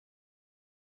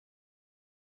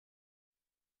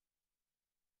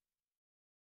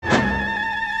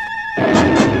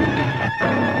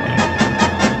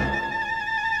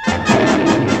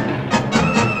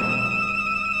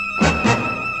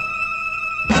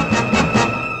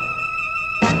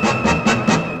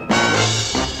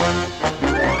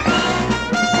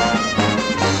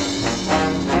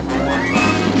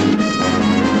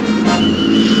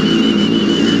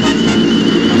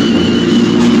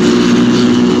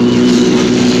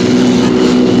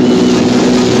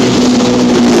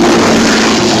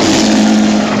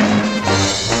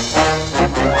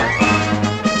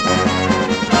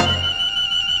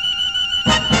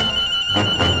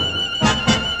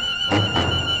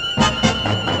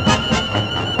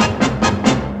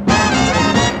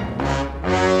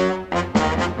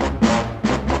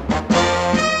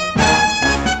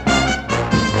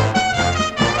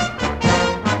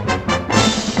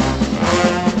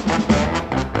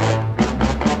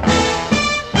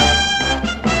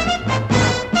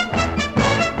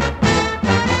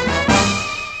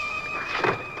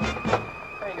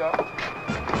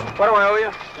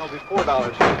be $4.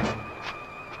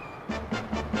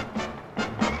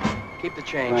 Keep the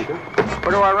change. Thank you.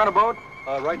 Where do I rent a boat?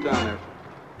 Right down there.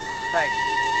 Thanks.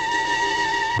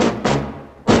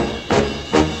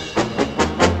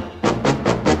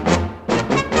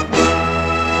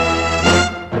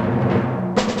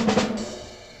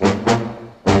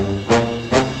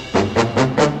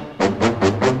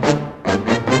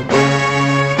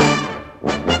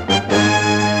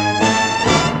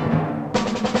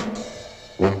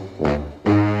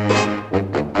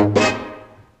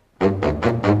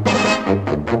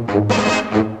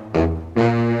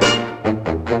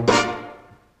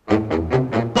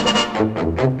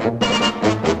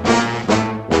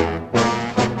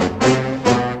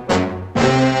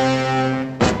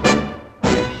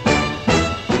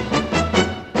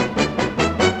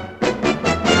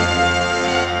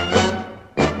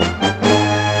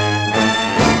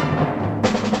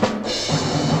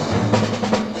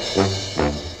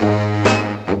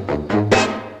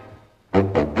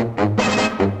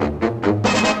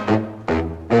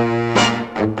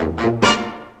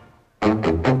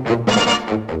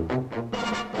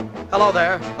 Hello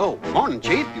there. Oh, morning,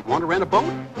 Chief. You want to rent a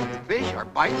boat? The fish are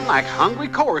biting like hungry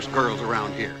chorus girls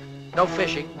around here. No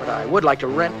fishing, but I would like to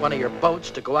rent one of your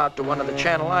boats to go out to one of the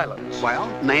Channel Islands. Well,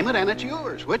 name it and it's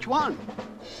yours. Which one?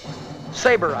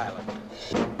 Sabre Island.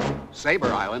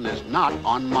 Sabre Island is not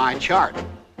on my chart.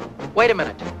 Wait a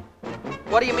minute.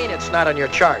 What do you mean it's not on your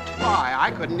chart? Why,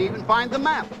 I couldn't even find the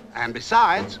map. And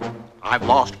besides, I've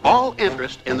lost all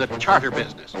interest in the charter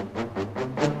business.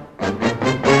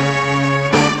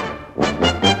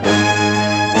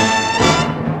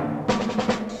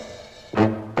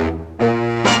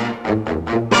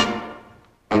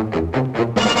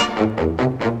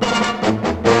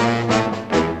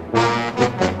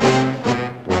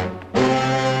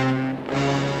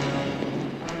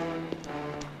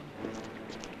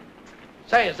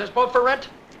 Say, is this boat for rent?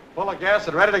 Full of gas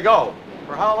and ready to go.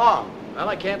 For how long? Well,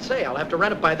 I can't say. I'll have to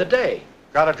rent it by the day.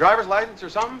 Got a driver's license or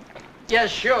something?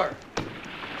 Yes, sure.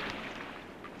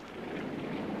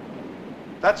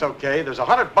 That's okay. There's a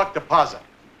 $100 deposit.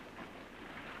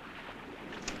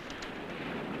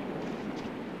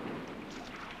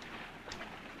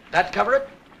 That cover it?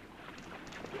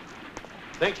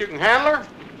 Think you can handle her?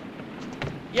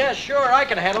 Yes, sure. I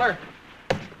can handle her.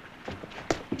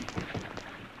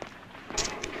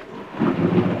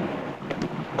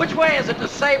 Which way is it to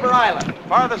Sabre Island?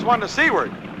 Farthest one to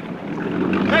seaward.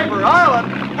 Sabre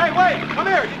Island? Hey, wait! Come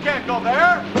here! You can't go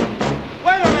there!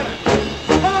 Wait a minute!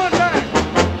 Come on back!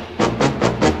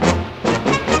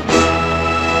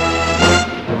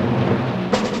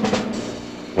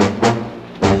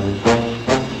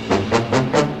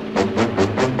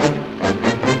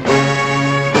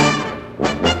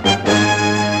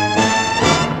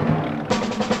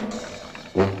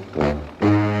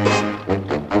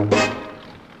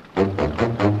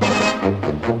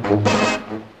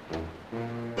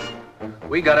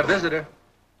 We got a visitor.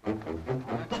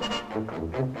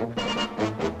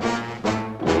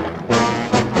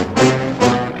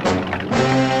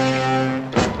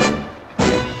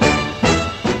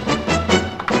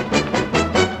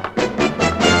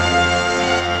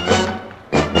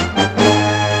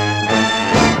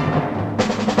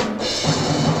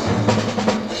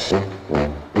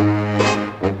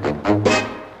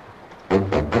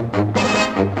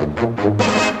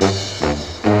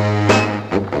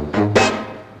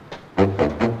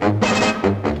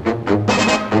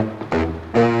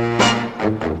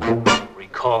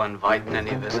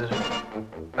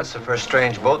 That's the first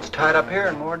strange boat's tied up here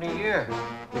in more than a year.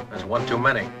 There's one too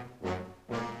many. You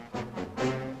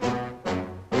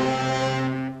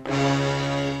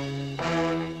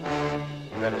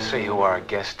better see who our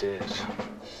guest is.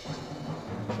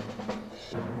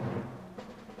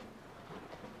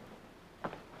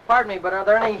 Pardon me, but are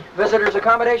there any visitors'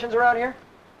 accommodations around here?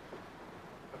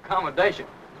 Accommodation?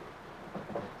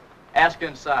 Ask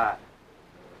inside.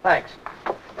 Thanks.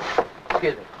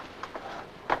 Excuse me.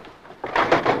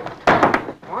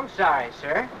 Oh, I'm sorry,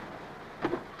 sir.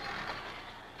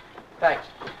 Thanks.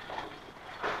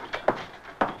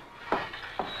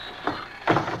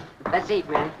 Let's eat,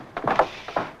 man.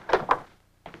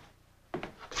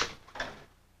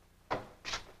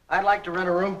 I'd like to rent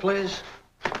a room, please.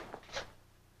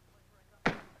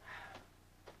 Is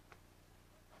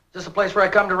this the place where I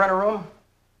come to rent a room?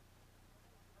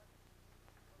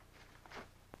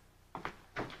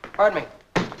 Pardon me.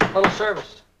 A little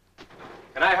service.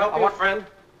 Can I help you, friend?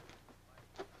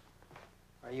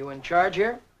 Are you in charge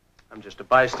here? I'm just a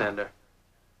bystander.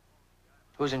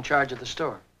 Who's in charge of the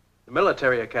store? The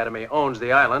military academy owns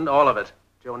the island, all of it.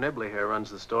 Joe Nibley here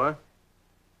runs the store.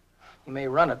 He may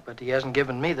run it, but he hasn't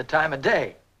given me the time of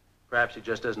day. Perhaps he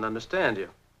just doesn't understand you.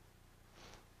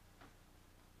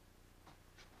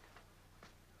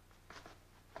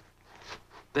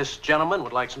 This gentleman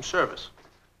would like some service.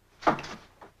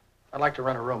 I'd like to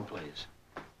rent a room, please.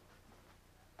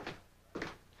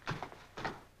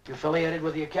 You affiliated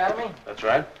with the academy? That's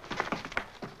right.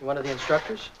 You one of the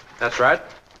instructors? That's right.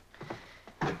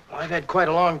 Well, I've had quite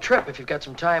a long trip. If you've got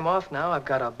some time off now, I've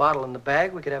got a bottle in the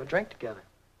bag. We could have a drink together.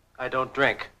 I don't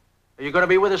drink. Are you going to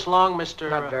be with us long, Mr.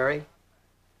 Not very.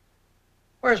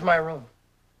 Where's my room?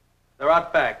 They're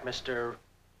out back, Mr.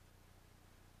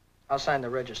 I'll sign the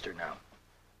register now.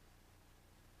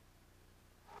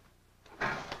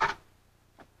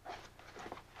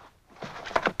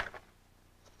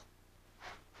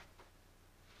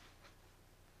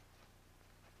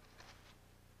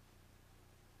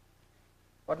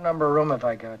 What number room have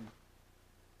I got?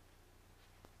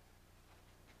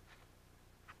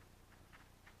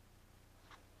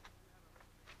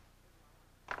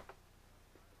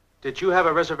 Did you have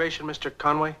a reservation, Mr.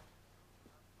 Conway?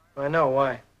 I know,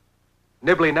 why?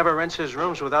 Nibley never rents his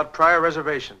rooms without prior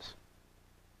reservations.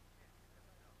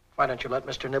 Why don't you let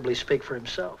Mr. Nibley speak for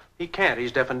himself? He can't.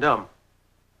 He's deaf and dumb.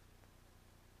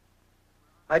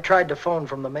 I tried to phone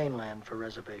from the mainland for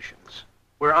reservations.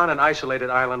 We're on an isolated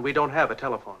island. We don't have a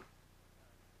telephone.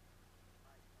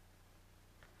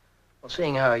 Well,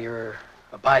 seeing how you're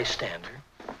a bystander,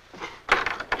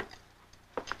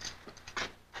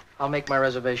 I'll make my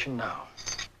reservation now.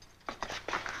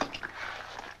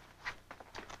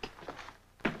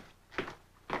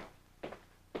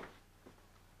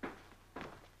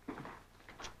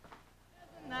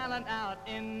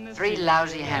 Three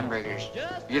lousy hamburgers.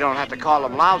 You don't have to call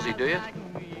them lousy, do you?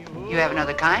 You have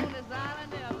another kind?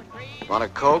 Want a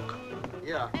Coke?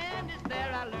 Yeah.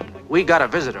 We got a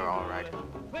visitor, all right.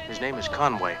 His name is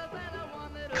Conway.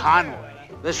 Conway.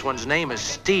 This one's name is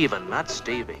Stephen, not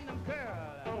Stevie.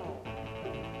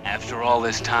 After all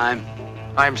this time?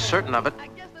 I'm certain of it.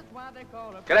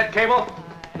 Cadet Cable?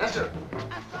 Yes, sir.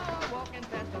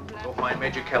 Go find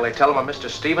Major Kelly. Tell him a Mr.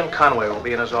 Stephen Conway will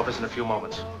be in his office in a few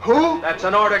moments. Who? That's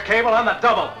an order, Cable, on the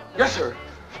double. Yes, sir.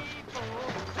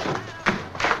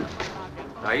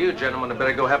 Now, you gentlemen had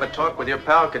better go have a talk with your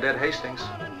pal, Cadet Hastings.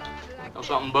 Know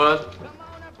something, Bud?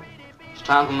 This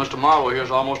time from Mr. Marlowe here's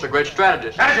almost a great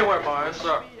strategist. As you were, boys.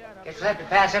 Sir. Guess we'll have to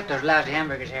pass up those lousy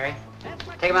hamburgers, Harry.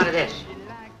 Take them out of this.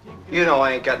 You know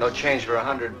I ain't got no change for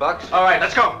 $100. All right,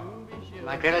 let's go.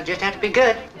 My grill'll just have to be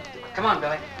good. Come on,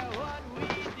 Billy.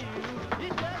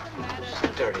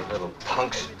 Dirty little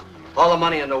punks. All the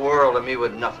money in the world and me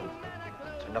with nothing.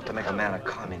 It's enough to make a man a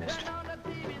communist.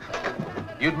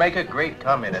 You'd make a great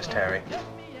communist, Harry.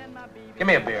 Give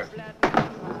me a beer.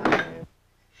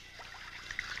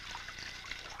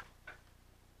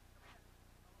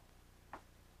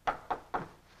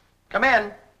 Come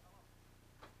in.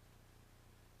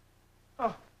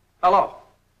 Oh, hello.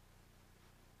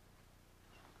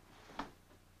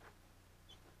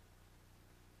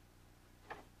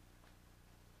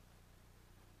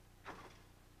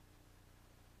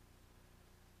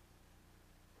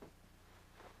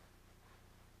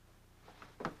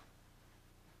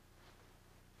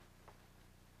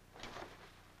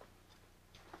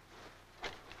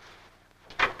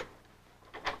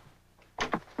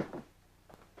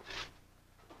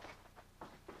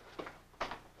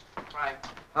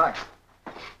 Hi.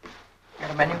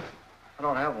 Got a menu? I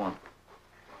don't have one.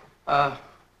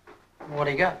 What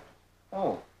do you got?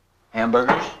 Oh,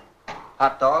 hamburgers,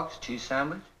 hot dogs, cheese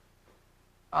sandwich.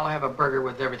 I'll have a burger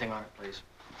with everything on it, please.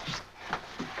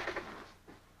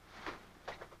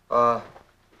 I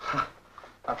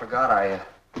forgot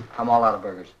I'm all out of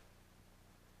burgers.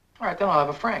 All right, then I'll have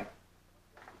a Frank.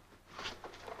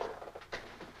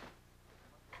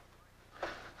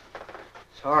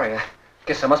 Sorry, I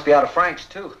guess I must be out of Frank's,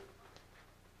 too.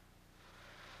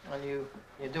 Well, you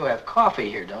do have coffee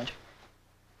here, don't you?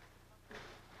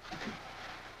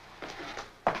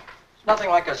 It's nothing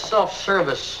like a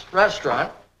self-service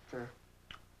restaurant for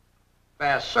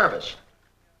fast service.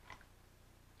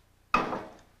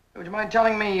 Would you mind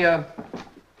telling me,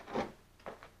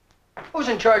 who's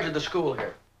in charge of the school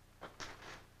here?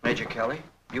 Major Kelly,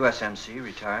 USMC,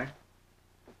 retired.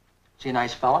 Is he a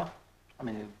nice fella? I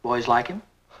mean, do boys like him?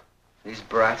 These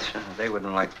brats, they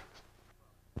wouldn't like...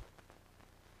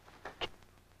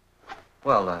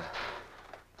 Well,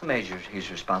 the major, he's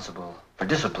responsible for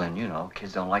discipline, you know.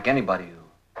 Kids don't like anybody who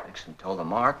makes them toe the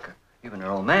mark, or even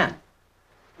their old man.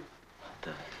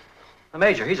 But, the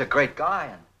major, he's a great guy,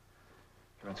 and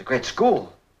he runs a great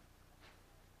school.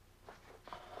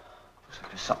 Looks like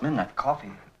there's something in that coffee.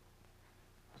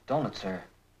 Those donuts are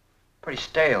pretty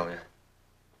stale.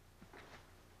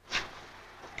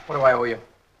 What do I owe you?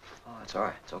 Oh, it's all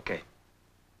right. It's okay.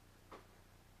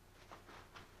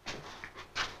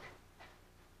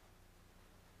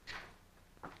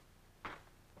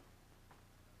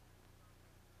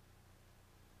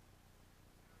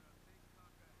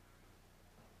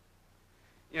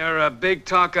 You're a big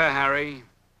talker, Harry.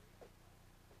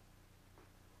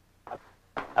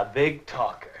 A big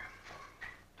talker.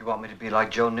 You want me to be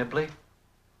like Joe Nibley?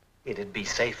 It'd be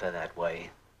safer that way.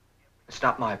 It's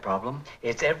not my problem.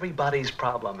 It's everybody's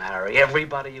problem, Harry.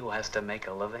 Everybody who has to make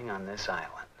a living on this island.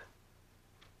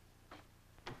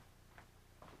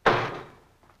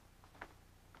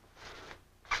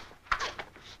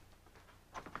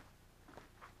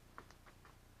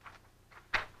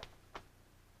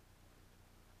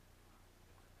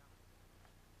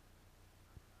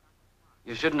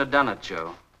 You shouldn't have done it,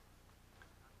 Joe.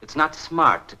 It's not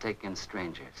smart to take in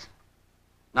strangers.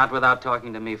 Not without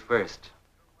talking to me first.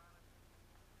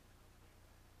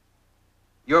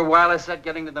 Your wireless set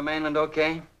getting to the mainland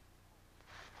okay?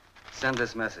 Send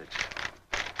this message.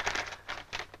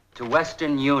 To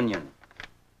Western Union.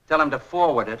 Tell them to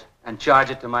forward it and charge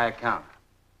it to my account.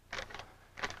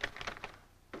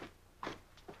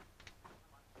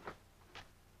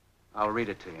 I'll read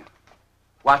it to you.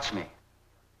 Watch me.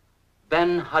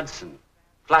 Ben Hudson,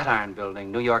 Flatiron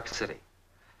Building, New York City.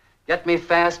 Get me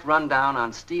fast rundown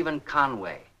on Stephen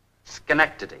Conway,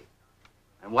 Schenectady,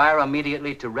 and wire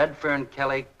immediately to Redfern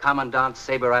Kelly, Commandant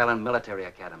Sabre Island Military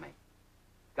Academy.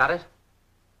 Got it?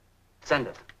 Send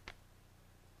it.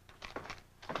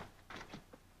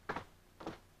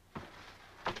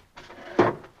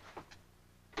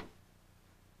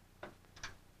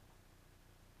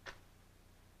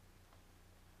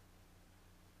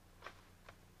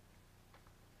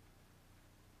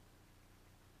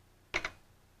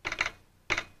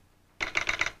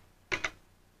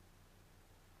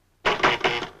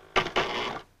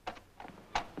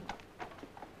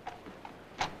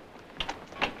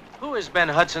 Who is Ben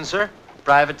Hudson, sir?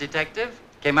 Private detective.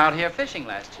 Came out here fishing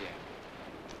last year.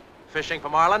 Fishing for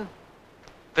marlin?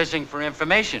 Fishing for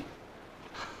information.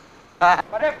 But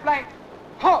if flank,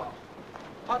 halt!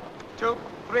 1, 2,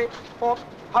 3, 4,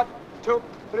 1, 2,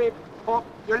 3, 4,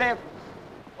 you live.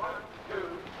 1, 2,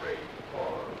 3, 4,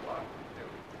 1,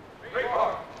 2, 3,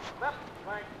 4. Left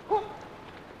flank, hook!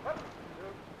 1, 2,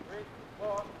 3,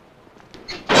 4.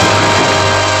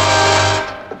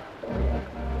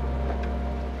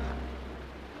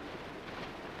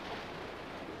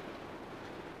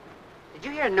 Did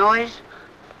you hear a noise?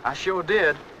 I sure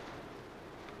did.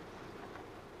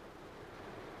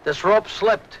 This rope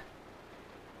slipped.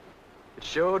 It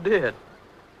sure did.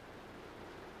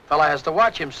 Fella has to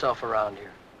watch himself around here.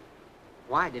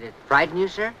 Why, did it frighten you,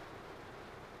 sir?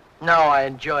 No, I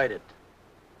enjoyed it.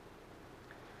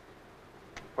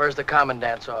 Where's the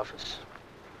commandant's office?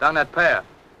 Down that path,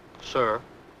 sir.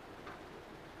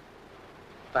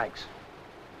 Thanks.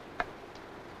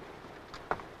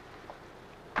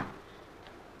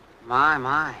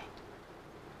 My.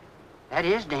 That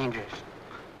is dangerous.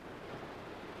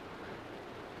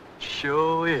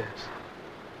 Sure is.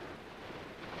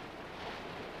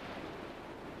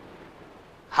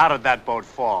 How did that boat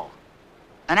fall?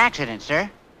 An accident,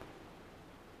 sir.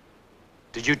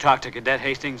 Did you talk to Cadet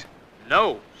Hastings?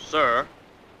 No, sir.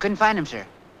 Couldn't find him, sir.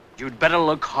 You'd better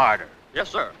look harder. Yes,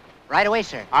 sir. Right away,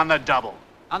 sir. On the double.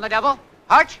 On the double.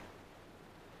 Arch.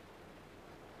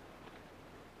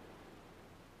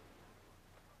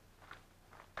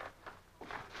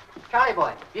 Charlie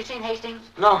boy, you seen Hastings?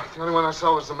 No, the only one I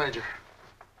saw was the major.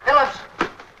 Phillips,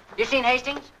 you seen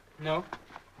Hastings? No,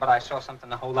 but I saw something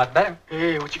a whole lot better.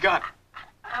 Hey, what you got?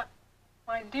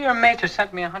 My dear Major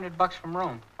sent me $100 from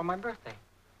Rome for my birthday.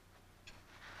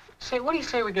 Say, what do you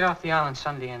say we get off the island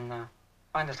Sunday and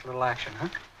find us a little action, huh?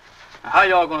 How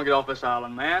y'all gonna get off this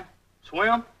island, man?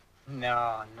 Swim?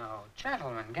 No.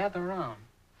 Gentlemen, gather around.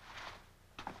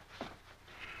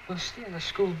 We'll steal a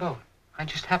school boat. I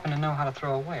just happen to know how to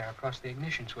throw a wire across the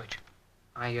ignition switch.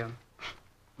 I,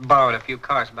 borrowed a few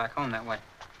cars back home that way.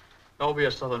 Don't be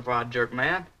a southern fried jerk,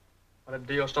 man. That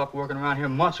deal stopped working around here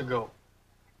months ago.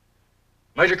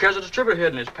 Major carries a distributor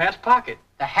hid in his pants pocket.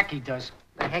 The heck he does.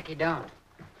 The heck he don't.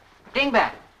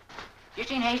 Dingbat, you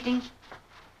seen Hastings?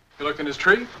 You looked in his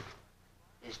tree?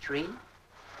 His tree?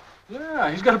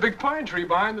 Yeah, he's got a big pine tree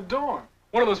behind the door.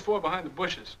 One of those 4 behind the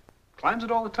bushes. Climbs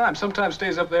it all the time. Sometimes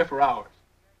stays up there for hours.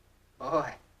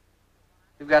 Boy,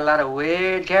 you've got a lot of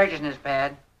weird characters in this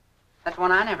pad. That's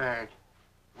one I never heard.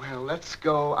 Well, let's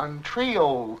go on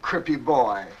trio, Crippy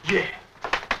boy. Yeah.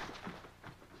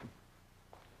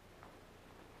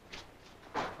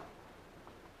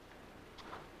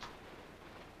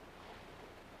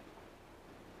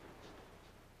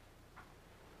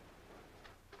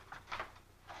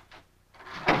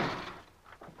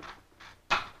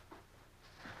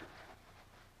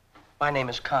 My name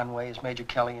is Conway. Is Major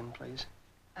Kelly in, please?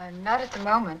 Not at the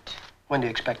moment. When do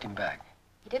you expect him back?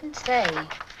 He didn't say.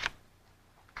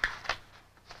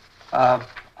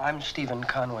 I'm Stephen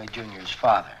Conway Jr.'s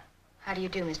father. How do you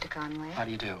do, Mr. Conway? How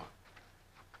do you do?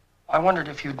 I wondered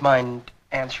if you'd mind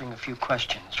answering a few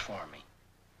questions for me.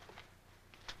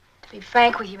 To be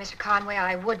frank with you, Mr. Conway,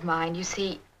 I would mind. You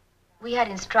see, we had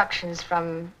instructions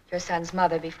from your son's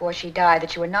mother before she died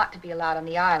that you were not to be allowed on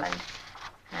the island.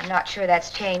 And I'm not sure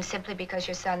that's changed simply because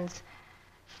your son's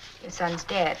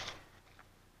dead.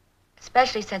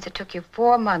 Especially since it took you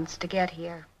 4 months to get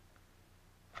here.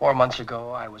 4 months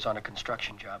ago, I was on a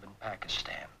construction job in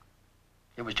Pakistan.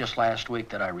 It was just last week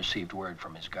that I received word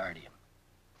from his guardian.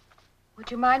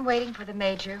 Would you mind waiting for the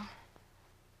Major?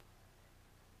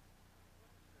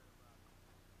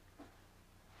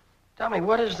 Tell me,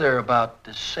 what is there about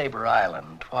this Sabre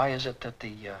Island? Why is it that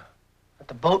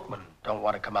the boatmen don't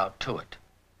want to come out to it?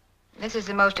 This is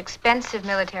the most expensive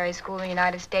military school in the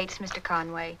United States, Mr.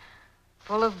 Conway.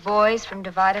 Full of boys from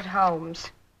divided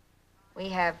homes. We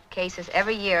have cases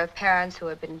every year of parents who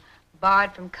have been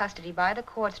barred from custody by the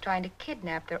courts trying to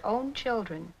kidnap their own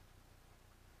children.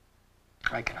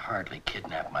 I could hardly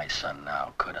kidnap my son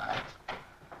now, could I?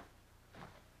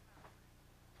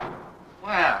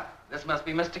 Well, this must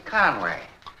be Mr. Conway.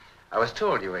 I was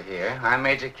told you were here. I'm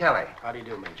Major Kelly. How do you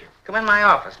do, Major? Come in my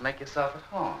office. Make yourself at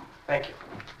home. Thank you.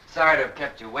 Sorry to have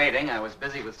kept you waiting. I was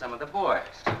busy with some of the boys.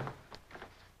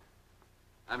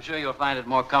 I'm sure you'll find it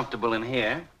more comfortable in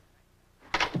here.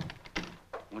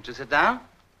 Won't you sit down?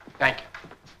 Thank you.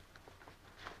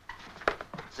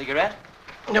 Cigarette?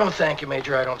 No, thank you,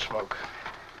 Major. I don't smoke.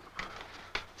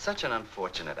 Such an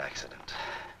unfortunate accident.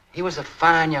 He was a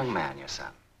fine young man, your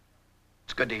son.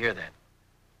 It's good to hear that.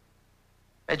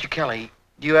 Major Kelly,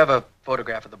 do you have a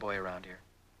photograph of the boy around here?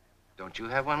 Don't you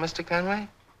have one, Mr. Conway?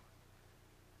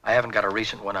 I haven't got a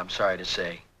recent one, I'm sorry to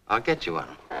say. I'll get you one.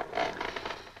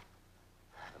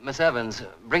 Miss Evans,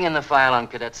 bring in the file on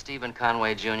Cadet Stephen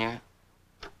Conway, Jr.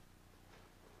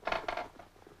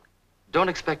 Don't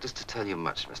expect us to tell you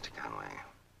much, Mr. Conway.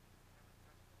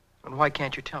 And why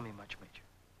can't you tell me much, Major?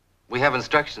 We have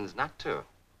instructions not to.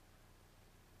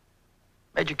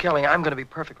 Major Kelly, I'm going to be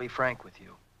perfectly frank with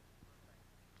you.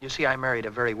 You see, I married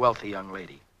a very wealthy young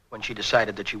lady. When she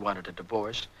decided that she wanted a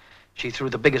divorce, she threw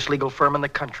the biggest legal firm in the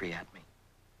country at me.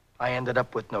 I ended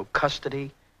up with no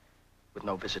custody, with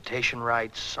no visitation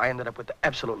rights. I ended up with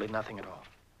absolutely nothing at all.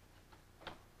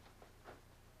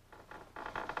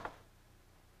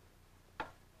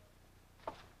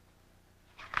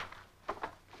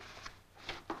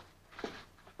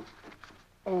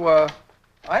 Oh,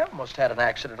 I almost had an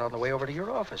accident on the way over to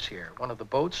your office here. One of the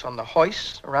boats on the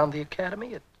hoists around the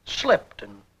academy, it slipped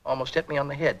and almost hit me on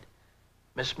the head.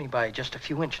 Missed me by just a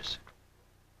few inches.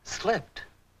 Slipped?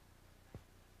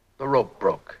 The rope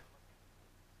broke.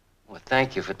 Well,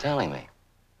 thank you for telling me.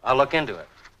 I'll look into it.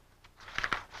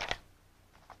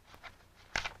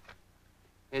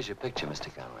 Here's your picture,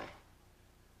 Mr. Conway.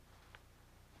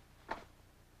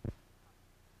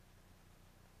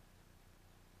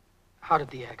 How did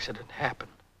the accident happen?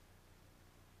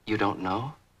 You don't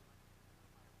know?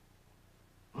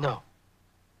 No.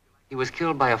 He was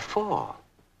killed by a fall.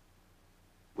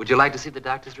 Would you like to see the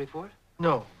doctor's report?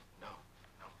 No.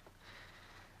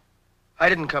 I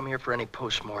didn't come here for any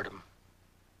post-mortem.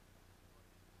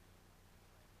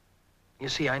 You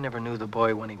see, I never knew the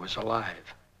boy when he was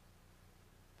alive.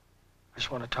 I just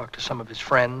want to talk to some of his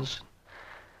friends,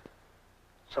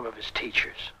 some of his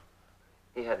teachers.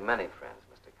 He had many friends,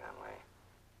 Mr. Conway.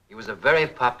 He was a very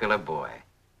popular boy.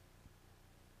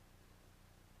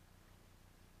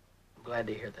 I'm glad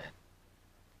to hear that.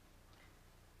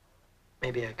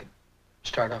 Maybe I could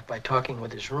start off by talking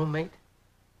with his roommate.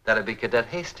 That'd be Cadet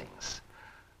Hastings.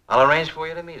 I'll arrange for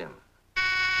you to meet him.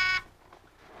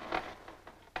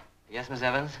 Yes, Miss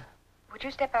Evans? Would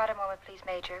you step out a moment, please,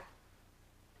 Major?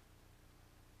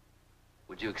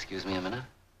 Would you excuse me a minute?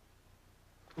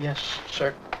 Yes,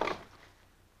 certainly.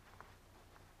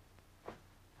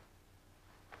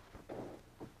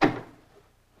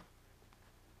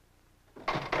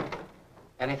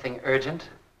 Anything urgent?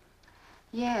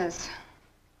 Yes.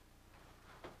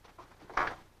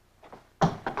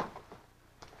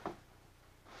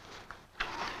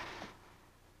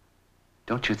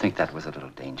 Don't you think that was a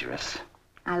little dangerous?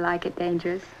 I like it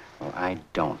dangerous. Well, I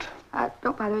don't.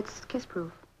 Don't bother, it's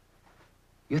kiss-proof.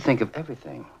 You think of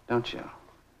everything, don't you?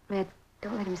 Red,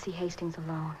 don't let him see Hastings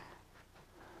alone.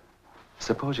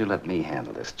 Suppose you let me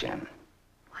handle this, Jen.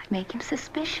 I'd make him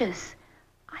suspicious.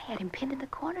 I had him pinned in the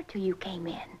corner till you came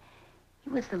in. He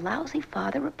was the lousy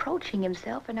father reproaching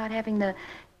himself for not having the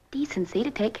decency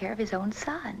to take care of his own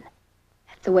son.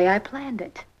 That the way I planned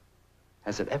it.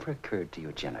 Has it ever occurred to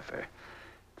you, Jennifer,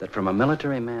 that from a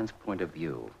military man's point of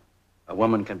view, a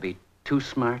woman can be too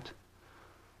smart?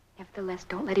 Nevertheless,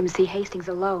 don't let him see Hastings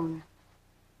alone.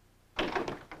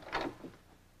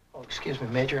 Oh, excuse me,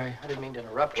 Major. I didn't mean to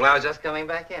interrupt you. Well, I was just coming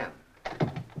back in.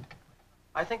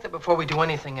 I think that before we do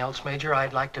anything else, Major,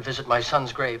 I'd like to visit my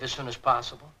son's grave as soon as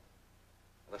possible.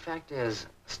 The fact is,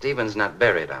 Stephen's not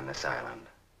buried on this island.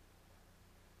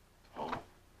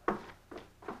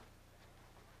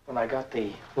 When I got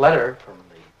the letter from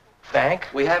the bank...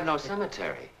 We have no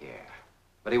cemetery here,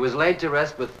 but he was laid to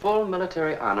rest with full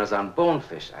military honors on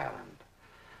Bonefish Island.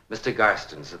 Mr.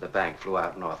 Garstons of the bank flew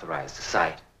out and authorized the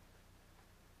site.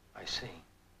 I see.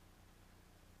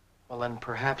 Well, then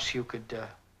perhaps you could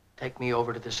take me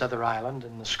over to this other island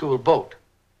in the school boat.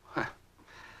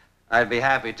 I'd be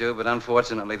happy to, but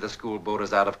unfortunately the school boat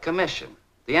is out of commission.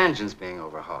 The engine's being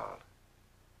overhauled.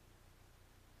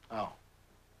 Oh.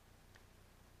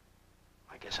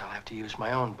 I guess I'll have to use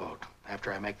my own boat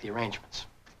after I make the arrangements.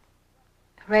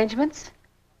 Arrangements?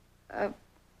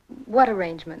 What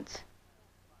arrangements?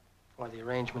 Why, the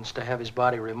arrangements to have his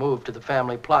body removed to the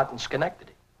family plot in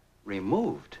Schenectady.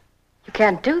 Removed? You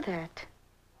can't do that.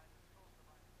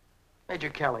 Major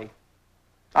Kelly,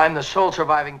 I'm the sole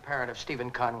surviving parent of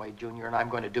Stephen Conway, Jr., and I'm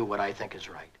going to do what I think is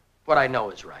right. What I know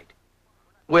is right.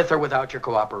 With or without your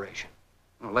cooperation.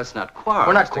 Well, let's not quarrel.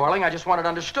 We're not quarreling. I just want it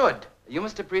understood. You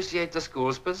must appreciate the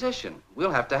school's position.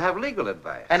 We'll have to have legal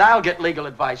advice. And I'll get legal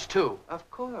advice, too. Of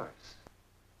course.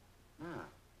 Now,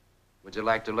 would you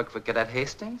like to look for Cadet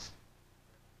Hastings?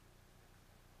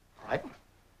 All right.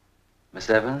 Miss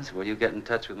Evans, will you get in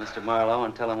touch with Mr. Marlowe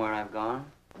and tell him where I've gone?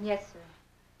 Yes, sir.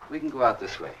 We can go out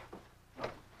this way.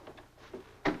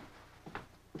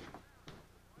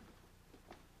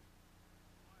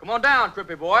 Come on down,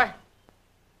 Crippy boy.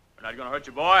 We're not gonna hurt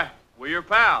you, boy. We're your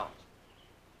pals.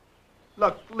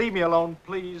 Look, leave me alone,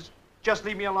 please. Just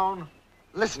leave me alone.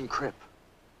 Listen, Crip.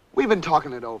 We've been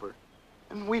talking it over.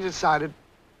 And we decided,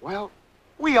 well,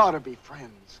 we ought to be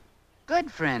friends.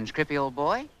 Good friends, Crippy, old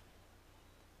boy.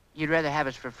 You'd rather have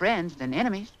us for friends than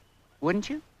enemies, wouldn't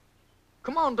you?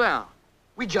 Come on down.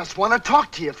 We just want to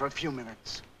talk to you for a few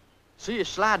minutes. See you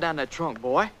slide down that trunk,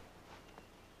 boy.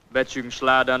 Bet you can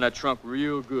slide down that trunk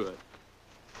real good.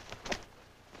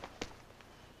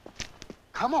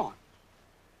 Come on.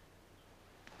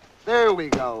 There we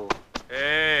go.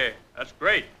 Hey, that's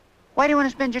great. Why do you want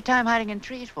to spend your time hiding in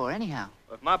trees for, anyhow?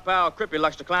 If my pal Crippy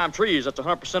likes to climb trees, that's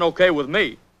 100% okay with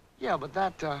me. Yeah, but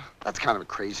that's kind of a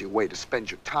crazy way to spend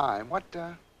your time. What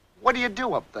do you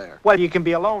do up there? Well, you can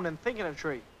be alone and think in a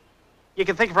tree. You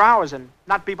can think for hours and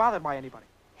not be bothered by anybody.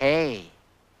 Hey,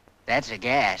 that's a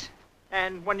gas.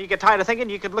 And when you get tired of thinking,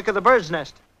 you could look at the bird's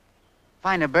nest.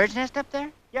 Find a bird's nest up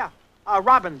there? Yeah,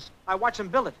 robins. I watched them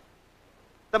build it.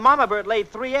 The mama bird laid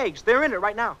 3 eggs. They're in it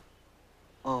right now.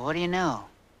 Oh, what do you know?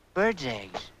 Bird's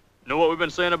eggs. Know what we've been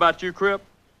saying about you, Crip?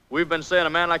 We've been saying a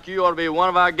man like you ought to be one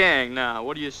of our gang now.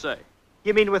 What do you say?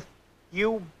 You mean with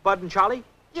you, Bud, and Charlie?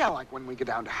 Yeah, like when we go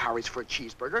down to Harry's for a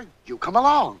cheeseburger, you come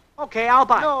along. Okay, I'll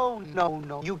buy.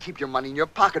 No. You keep your money in your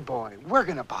pocket, boy. We're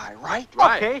gonna buy, right?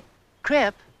 Right. Okay.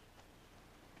 Crip,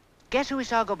 guess who we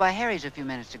saw go by Harry's a few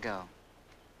minutes ago?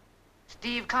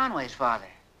 Steve Conway's father.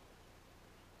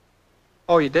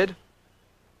 Oh, you did?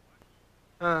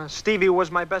 Stevie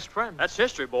was my best friend. That's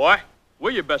history, boy.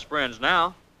 We're your best friends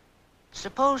now.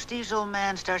 Suppose Steve's old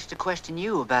man starts to question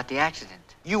you about the accident.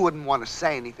 You wouldn't want to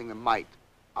say anything that might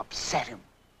upset him,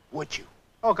 would you?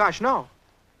 Oh, gosh, no.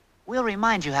 We'll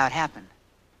remind you how it happened.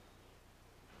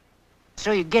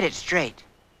 So you get it straight.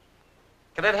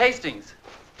 Cadet Hastings.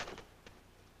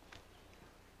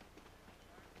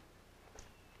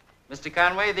 Mr.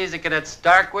 Conway, these are Cadets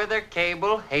Starkweather,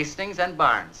 Cable, Hastings, and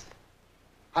Barnes.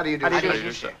 How do you do? How do you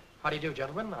do, sir? How do you do,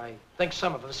 gentlemen? I think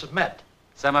some of us have met.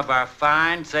 Some of our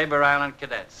fine Sabre Island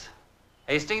cadets.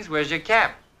 Hastings, where's your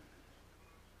cap?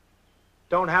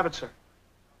 Don't have it, sir.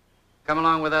 Come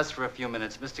along with us for a few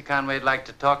minutes. Mr. Conway'd like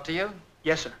to talk to you.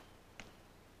 Yes, sir.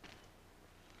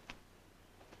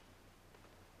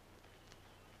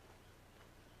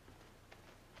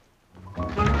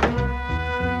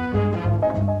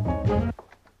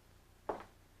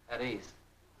 At ease.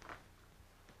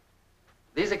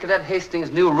 These are Cadet Hastings'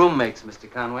 new roommates,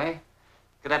 Mr. Conway.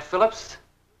 Cadet Phillips,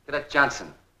 Cadet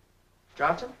Johnson.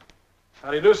 Johnson? How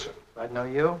do you do, sir? I know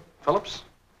you. Phillips?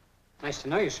 Nice to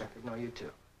know you, sir. I know you, too.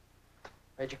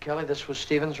 Major Kelly, this was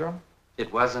Stephen's room?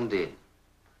 It was indeed.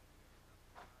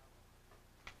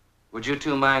 Would you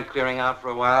two mind clearing out for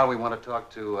a while? We want to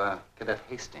talk to Cadet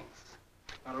Hastings.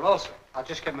 Not at all, sir. I'll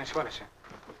just get my sweater, sir.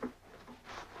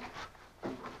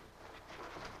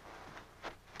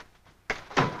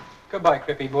 Goodbye,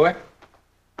 Crippy boy.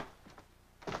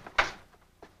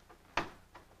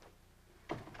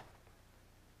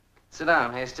 Sit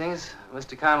down, Hastings.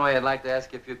 Mr. Conway, I'd like to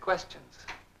ask you a few questions.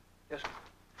 Yes, sir.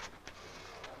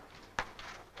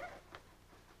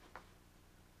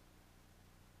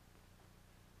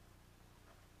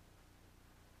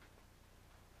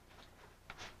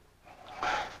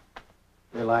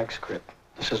 Relax, Crip.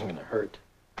 This isn't going to hurt.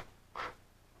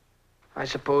 I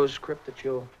suppose, Crip, that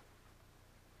you'll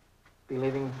be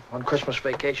leaving on Christmas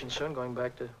vacation soon, going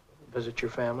back to visit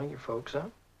your family, your folks, huh?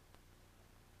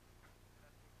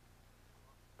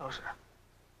 No, sir.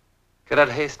 Cadet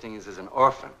Hastings is an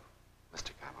orphan, Mr.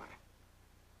 Conway.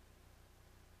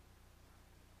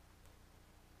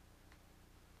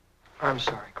 I'm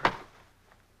sorry, Crip.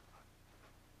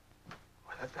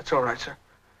 Well, that's all right, sir.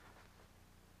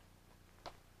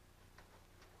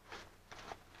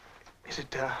 Is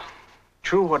it,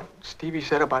 true what Stevie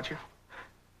said about you?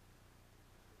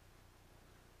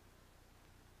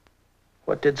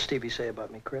 What did Stevie say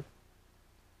about me, Crip?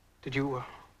 Did you,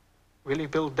 really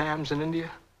build dams in India?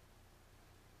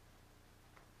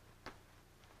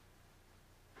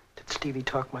 Did Stevie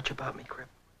talk much about me, Crip?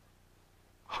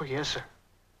 Oh, yes, sir.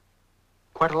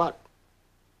 Quite a lot.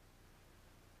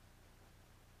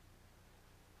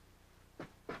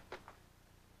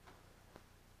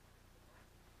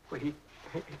 Well, he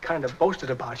kind of boasted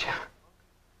about you.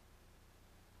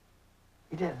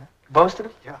 He did, huh? Boasted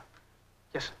him? Yeah.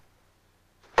 Yes, sir.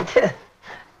 He did.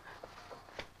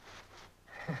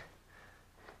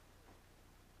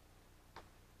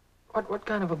 What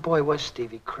kind of a boy was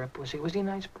Stevie Crip? Was he a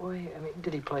nice boy? I mean,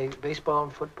 did he play baseball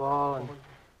and football,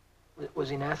 and was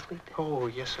he an athlete? Oh,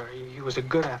 yes, sir. He was a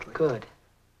good athlete. Good.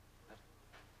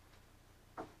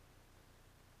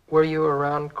 Were you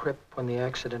around, Crip, when the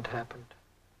accident happened?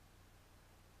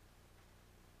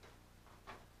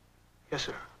 Yes,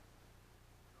 sir.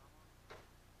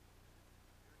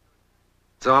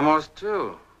 It's almost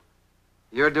true.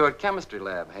 You're due at chemistry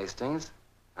lab, Hastings,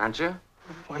 aren't you?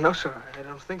 Well, no, sir. I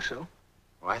don't think so.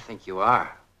 Well, I think you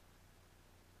are.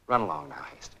 Run along now,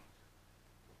 Hastings.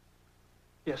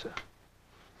 Yes, sir.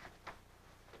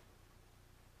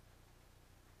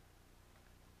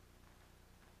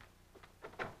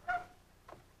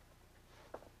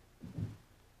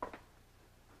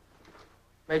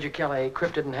 Major Kelly,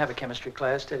 Crip didn't have a chemistry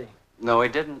class, did he? No, he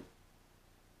didn't.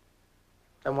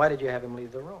 Then why did you have him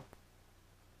leave the room?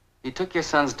 He took your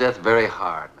son's death very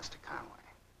hard, Mr. Conway.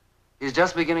 He's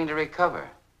just beginning to recover.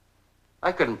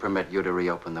 I couldn't permit you to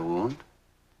reopen the wound.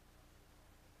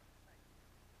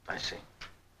 I see.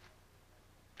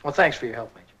 Well, thanks for your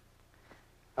help, Major.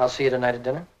 I'll see you tonight at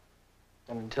dinner.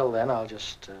 And until then, I'll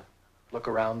just look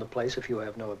around the place if you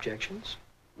have no objections.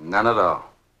 None at all.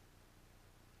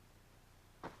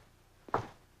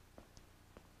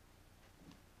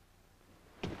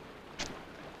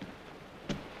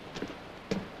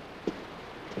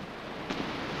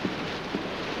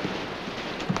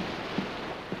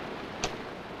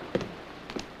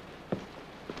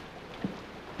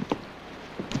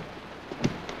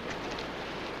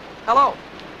 Hello.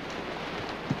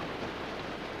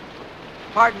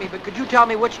 Pardon me, but could you tell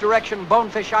me which direction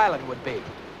Bonefish Island would be?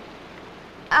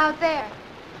 Out there.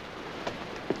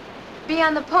 Be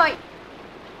on the point.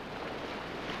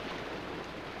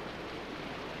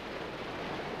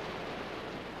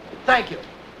 Thank you.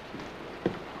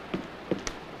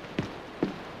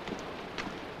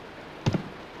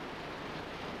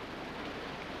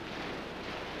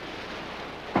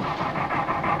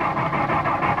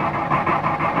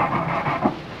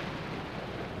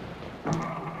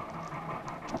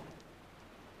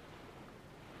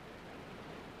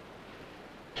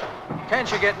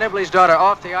 Can't you get Nibley's daughter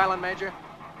off the island, Major?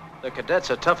 The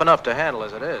cadets are tough enough to handle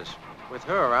as it is. With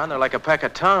her around, they're like a pack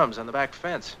of toms on the back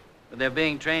fence. But they're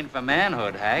being trained for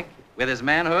manhood, Hack. With his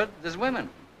manhood, there's women.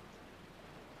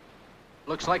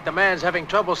 Looks like the man's having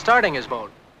trouble starting his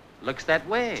boat. Looks that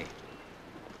way.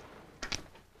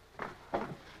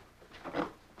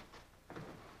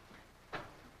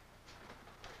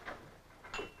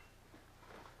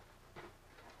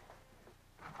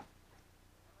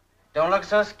 Don't look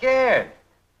so scared.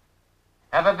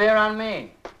 Have a beer on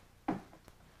me.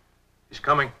 He's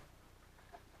coming.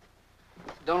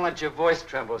 Don't let your voice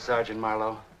tremble, Sergeant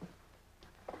Marlowe.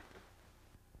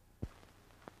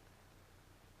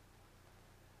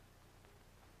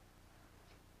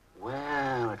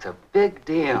 Well, it's a big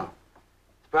deal.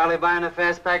 He's probably buying a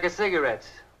fast pack of cigarettes.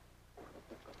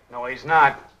 No, he's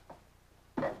not.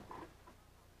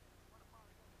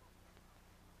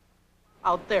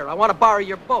 Out there, I want to borrow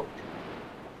your boat.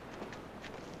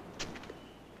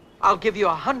 I'll give you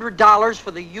 $100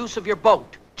 for the use of your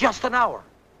boat. Just an hour.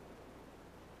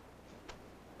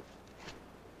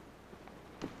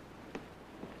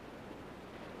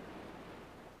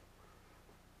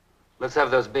 Let's have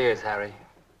those beers, Harry.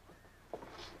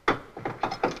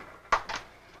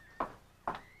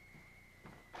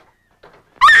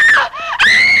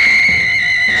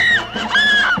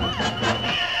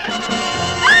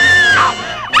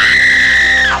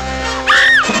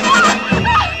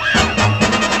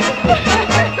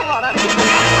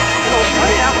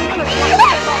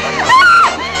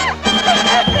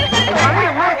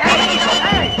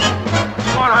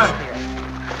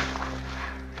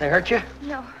 They hurt you?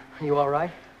 No. Are you all right?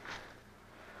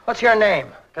 What's your name?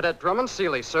 Cadet Drummond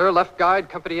Seeley, sir. Left Guide,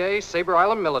 Company A, Sabre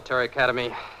Island Military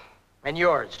Academy. And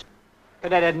yours?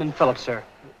 Cadet Edmund Phillips, sir.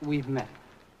 We've met.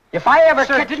 If I ever...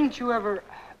 Sir, didn't you ever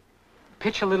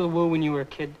pitch a little woo when you were a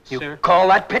kid, sir? Call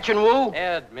that pitch and woo?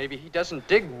 Ed, maybe he doesn't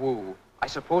dig woo. I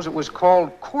suppose it was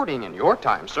called courting in your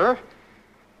time, sir.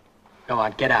 Go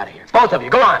on, get out of here. Both of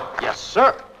you, go on. Yes,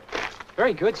 sir.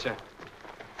 Very good, sir.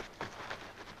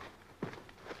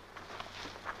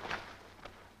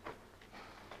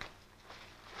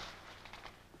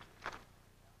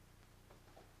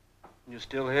 You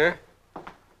still here?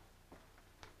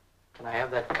 Can I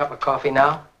have that cup of coffee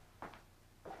now?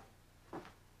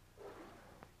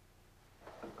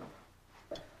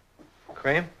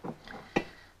 Cream? No,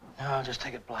 I'll just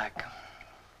take it black.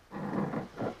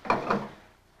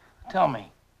 Tell me,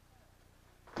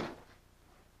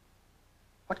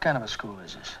 what kind of a school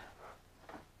is this?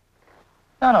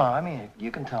 No, I mean,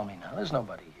 you can tell me now. There's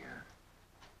nobody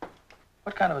here.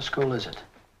 What kind of a school is it?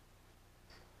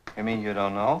 You mean you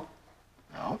don't know?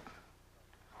 No.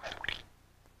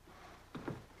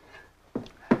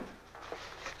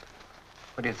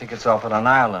 What do you think it's off on an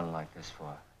island like this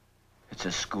for? It's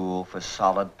a school for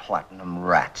solid platinum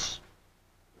rats.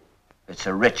 It's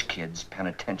a rich kid's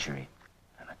penitentiary.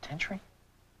 Penitentiary?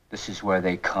 This is where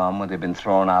they come when they've been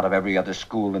thrown out of every other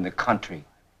school in the country.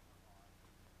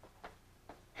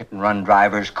 Hit-and-run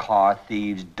drivers, car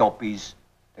thieves, dopies.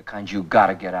 The kind you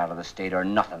gotta get out of the state or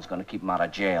nothing's gonna keep them out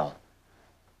of jail.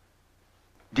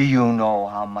 Do you know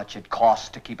how much it costs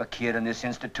to keep a kid in this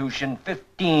institution?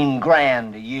 15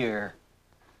 grand a year.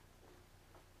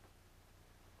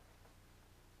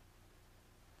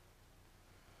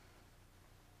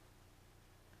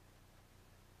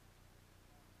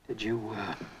 Did you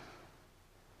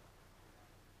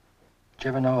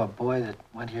ever know a boy that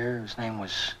went here whose name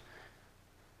was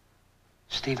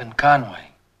Stephen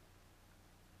Conway?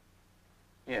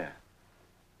 Yeah.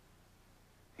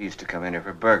 He used to come in here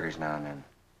for burgers now and then.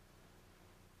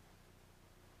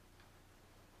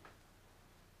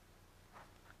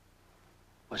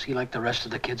 Was he like the rest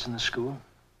of the kids in the school?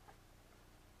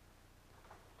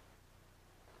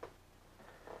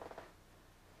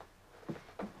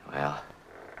 Well,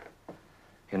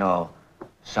 you know,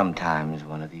 sometimes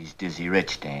one of these dizzy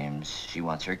rich dames, she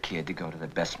wants her kid to go to the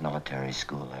best military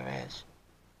school there is.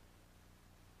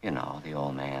 You know, the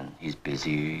old man, he's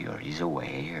busy or he's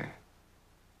away or...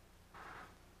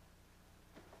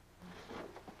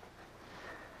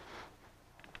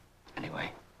 Anyway,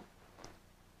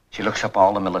 she looks up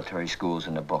all the military schools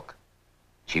in the book.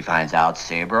 She finds out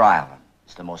Sabre Island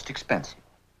is the most expensive.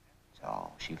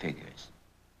 So she figures,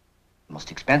 the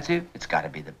most expensive, it's got to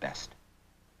be the best.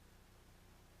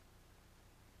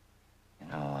 You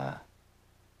know,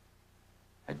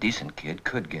 a decent kid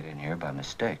could get in here by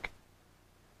mistake.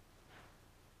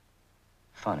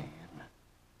 Funny, isn't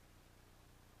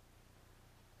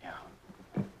it?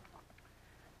 Yeah.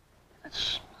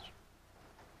 It's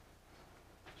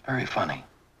very funny.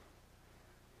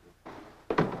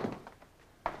 Did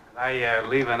I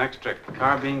leave an extra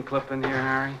carbine clip in here,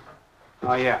 Harry?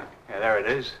 Oh, yeah. Yeah, there it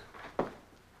is.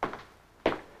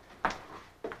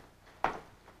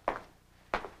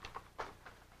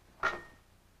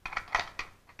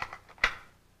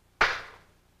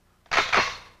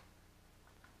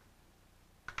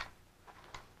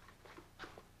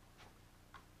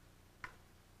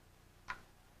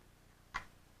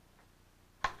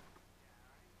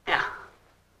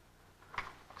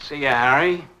 See ya,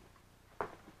 Harry.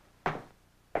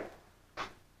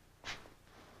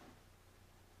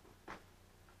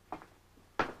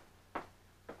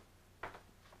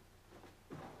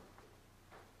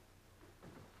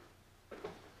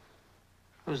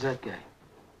 Who's that guy?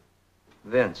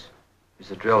 Vince.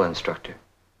 He's a drill instructor.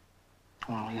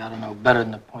 Well, he ought to know better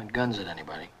than to point guns at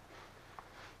anybody.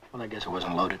 Well, I guess it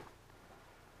wasn't loaded.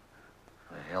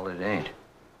 The hell it ain't.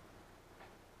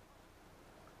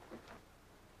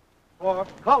 4,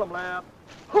 column left.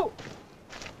 Hoo!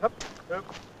 Up, 2,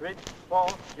 3, 4,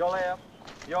 your left,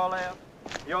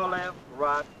 Your left,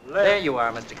 right, left. There you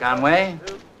are, Mr. Conway.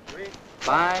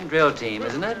 Fine drill team,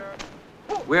 isn't it?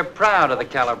 We're proud of the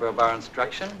caliber of our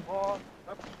instruction.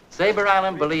 Sabre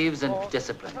Island believes in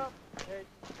discipline.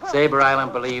 Sabre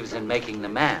Island believes in making the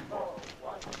man.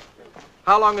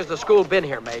 How long has the school been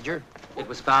here, Major? It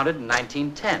was founded in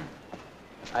 1910.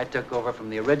 I took over from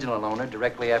the original owner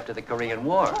directly after the Korean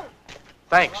War.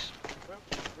 Thanks.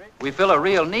 We fill a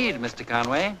real need, Mr.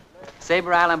 Conway.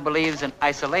 Sabre Island believes in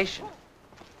isolation,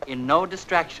 in no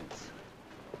distractions.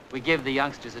 We give the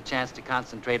youngsters a chance to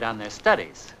concentrate on their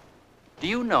studies. Do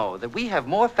you know that we have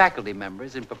more faculty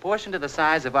members in proportion to the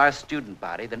size of our student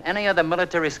body than any other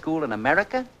military school in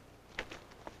America?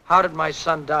 How did my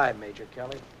son die, Major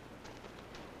Kelly?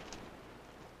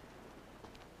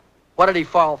 What did he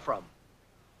fall from?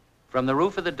 From the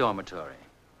roof of the dormitory.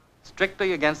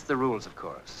 Strictly against the rules, of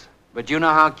course. But you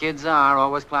know how kids are,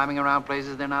 always climbing around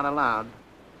places they're not allowed.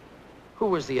 Who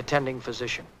was the attending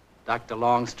physician? Dr.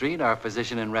 Longstreet, our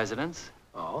physician in residence.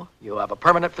 Oh, you have a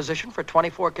permanent physician for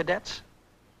 24 cadets?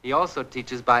 He also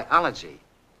teaches biology.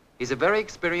 He's a very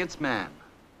experienced man.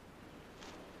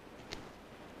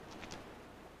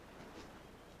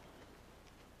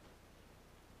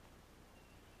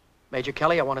 Major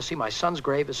Kelly, I want to see my son's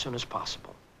grave as soon as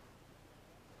possible.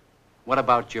 What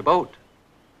about your boat?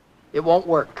 It won't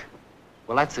work.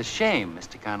 Well, that's a shame,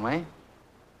 Mr. Conway.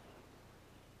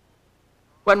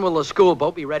 When will the school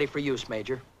boat be ready for use,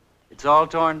 Major? It's all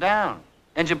torn down.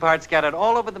 Engine parts scattered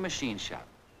all over the machine shop.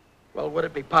 Well, would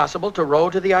it be possible to row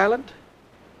to the island?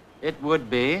 It would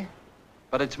be,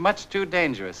 but it's much too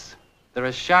dangerous. There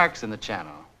are sharks in the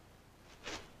channel.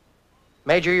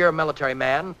 Major, you're a military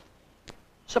man.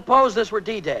 Suppose this were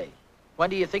D-Day. When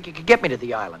do you think you could get me to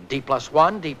the island?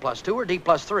 D+1, D+2, or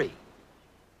D+3?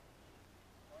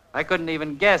 I couldn't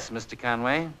even guess, Mr.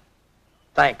 Conway.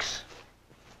 Thanks.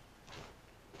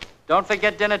 Don't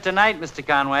forget dinner tonight, Mr.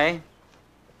 Conway.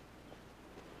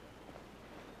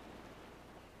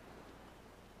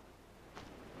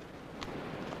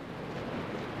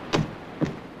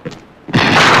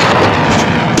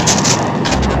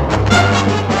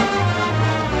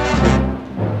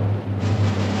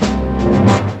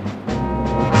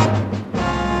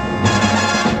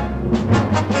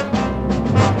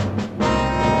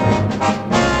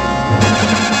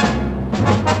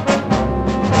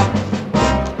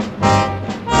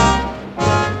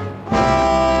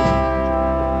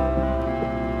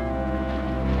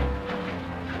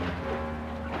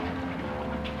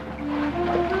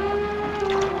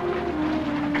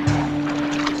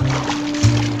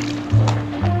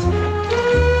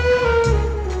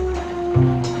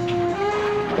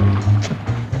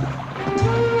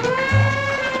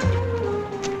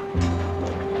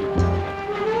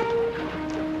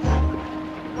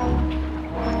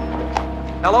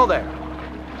 Hello there.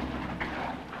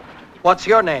 What's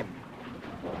your name?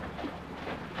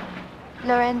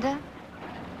 Lorinda?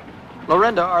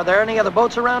 Lorinda, are there any other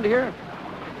boats around here?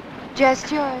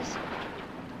 Just yours.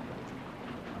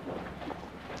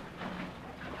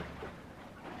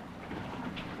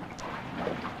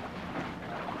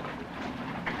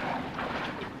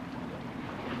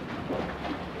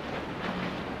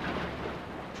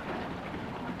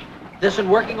 This in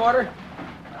working order?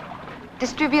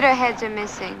 Distributor heads are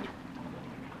missing.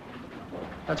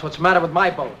 That's what's the matter with my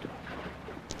boat.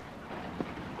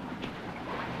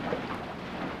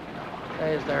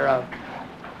 Is there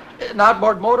an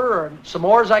outboard motor or some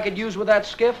oars I could use with that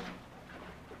skiff?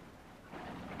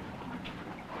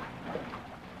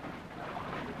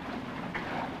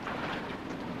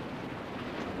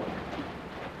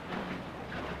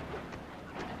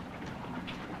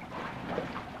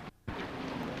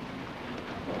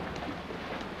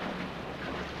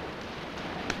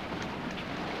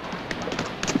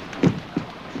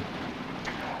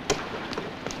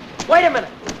 Wait a minute.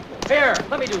 Here,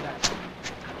 let me do that.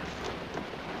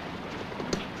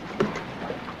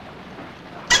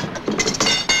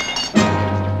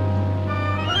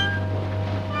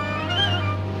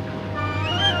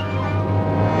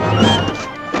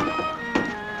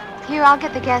 Here, I'll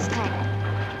get the gas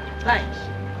tank. Thanks.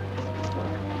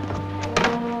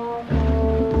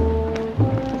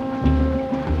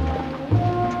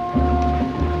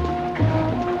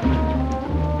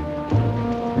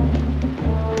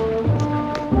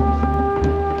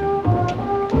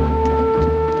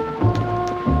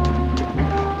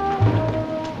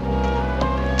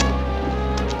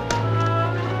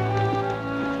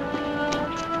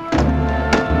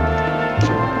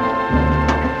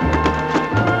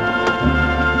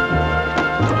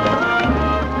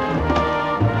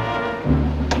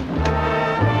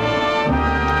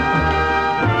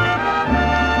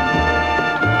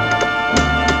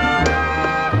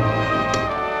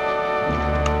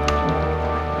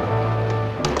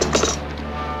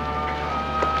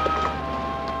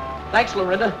 Thanks,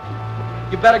 Lorinda.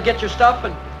 You better get your stuff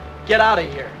and get out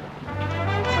of here.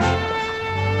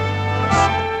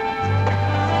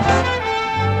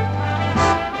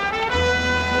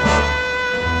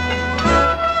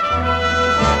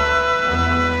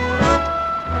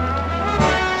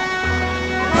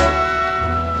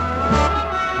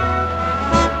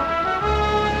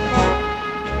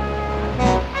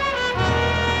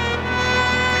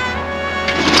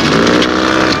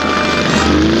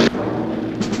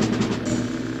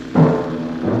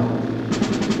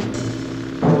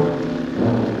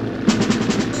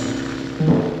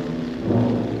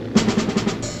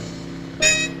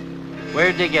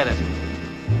 Where'd they get it?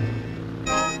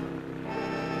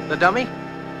 The dummy?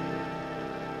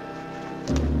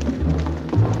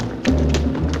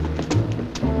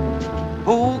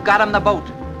 Who got him the boat?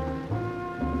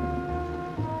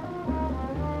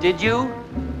 Did you?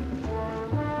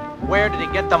 Where did he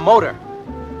get the motor?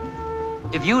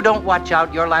 If you don't watch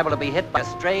out, you're liable to be hit by a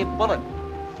stray bullet.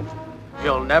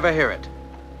 You'll never hear it.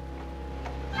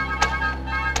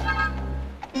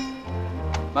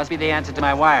 Must be the answer to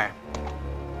my wire.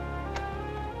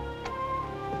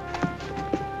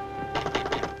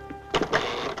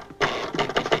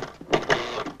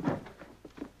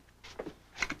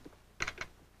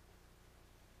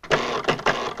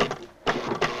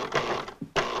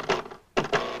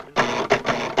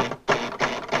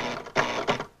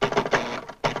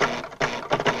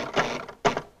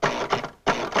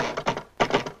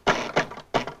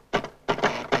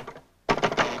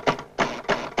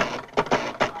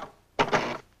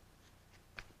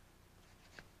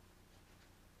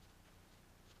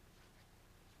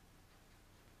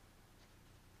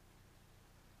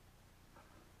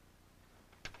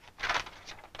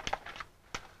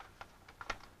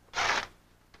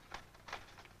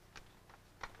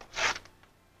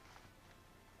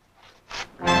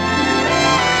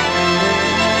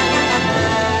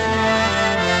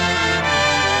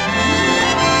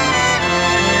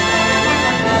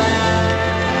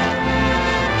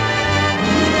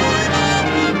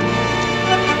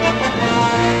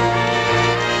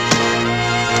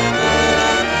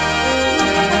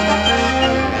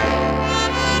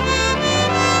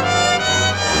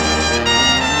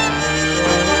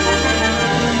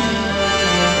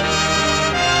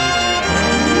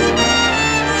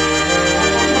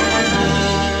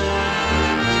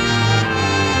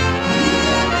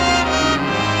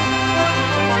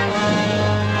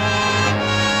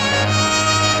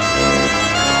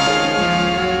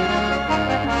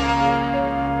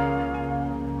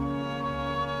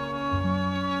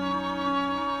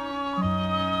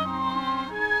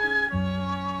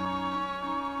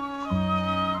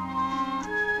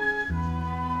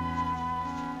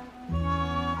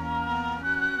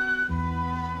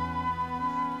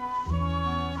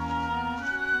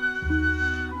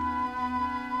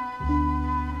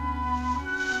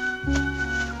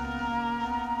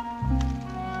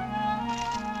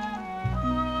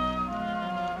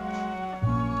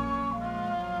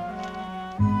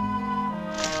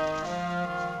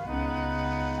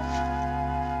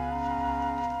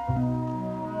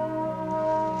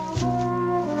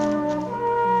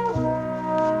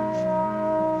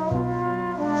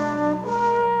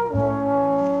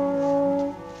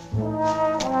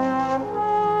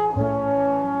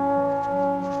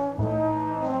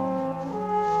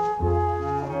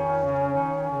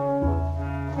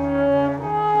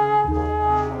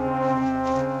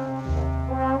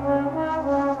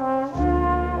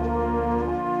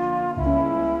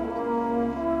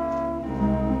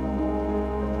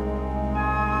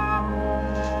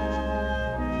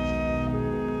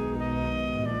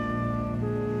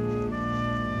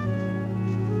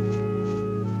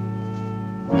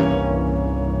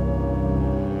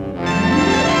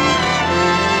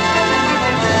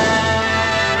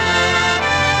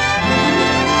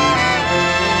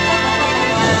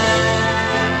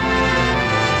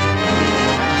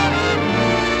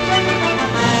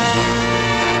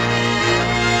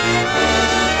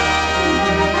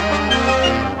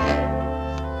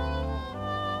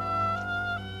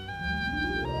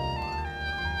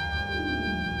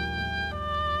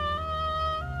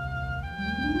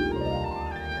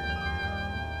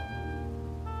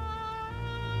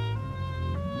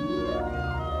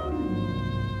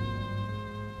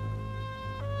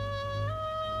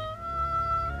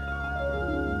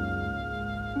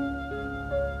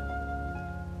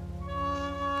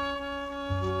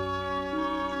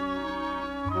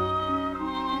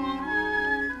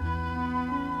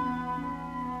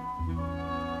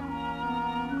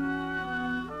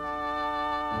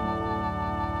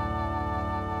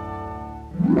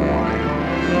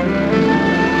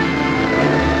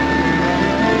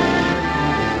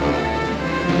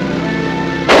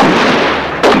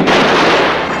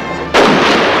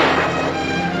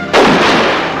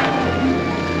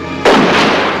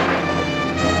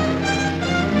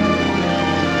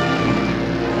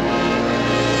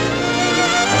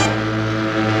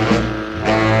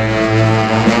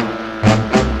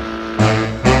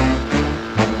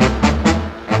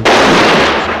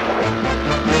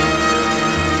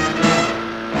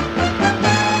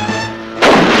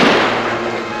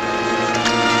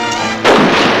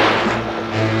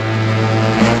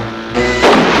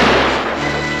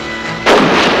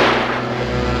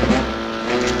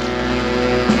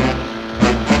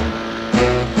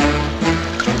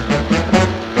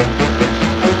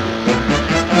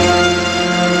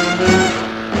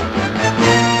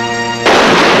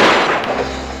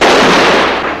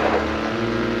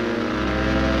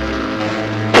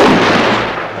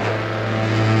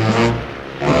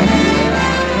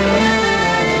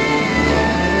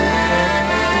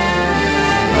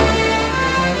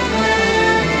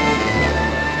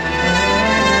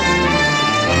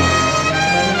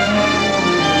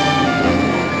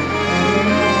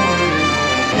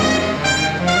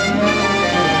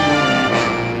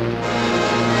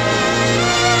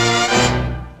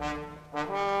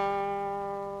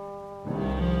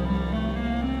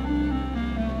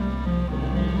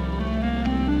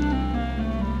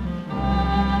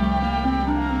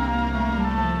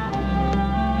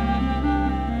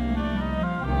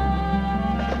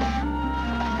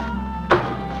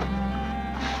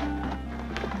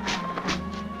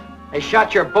 They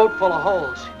shot your boat full of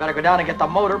holes. You better go down and get the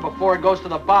motor before it goes to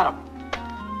the bottom.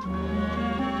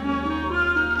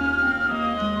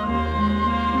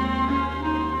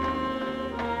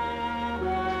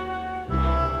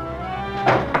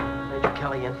 Major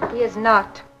Kelly in? He is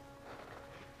not.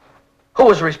 Who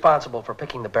was responsible for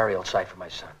picking the burial site for my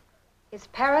son? His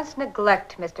parents'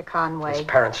 neglect, Mr. Conway. His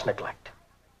parents' neglect.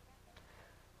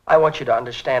 I want you to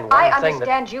understand one thing. I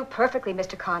understand you perfectly,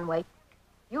 Mr. Conway.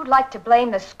 You'd like to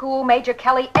blame the school, Major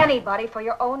Kelly, anybody for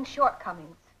your own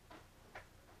shortcomings.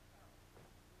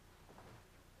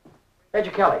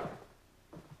 Major Kelly,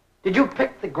 did you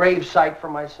pick the grave site for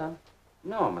my son?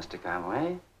 No, Mr.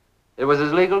 Conway. It was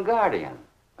his legal guardian,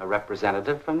 a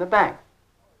representative from the bank.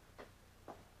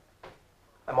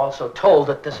 I'm also told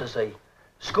that this is a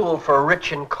school for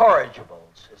rich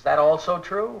incorrigibles. Is that also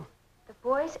true? The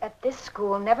boys at this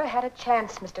school never had a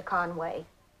chance, Mr. Conway.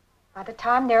 By the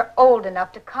time they're old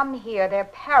enough to come here, their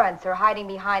parents are hiding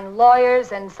behind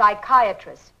lawyers and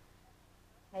psychiatrists.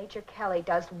 Major Kelly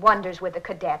does wonders with the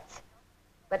cadets.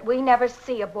 But we never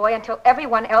see a boy until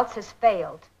everyone else has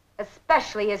failed,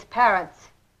 especially his parents.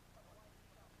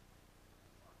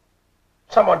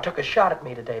 Someone took a shot at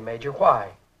me today, Major. Why?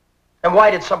 And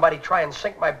why did somebody try and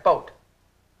sink my boat?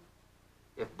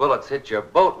 If bullets hit your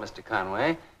boat, Mr.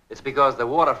 Conway, it's because the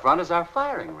waterfront is our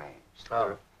firing range.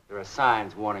 Oh. There are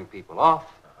signs warning people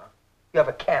off. You have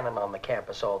a cannon on the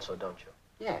campus also, don't you?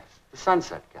 Yes, the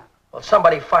sunset gun. Well,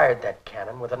 somebody fired that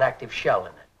cannon with an active shell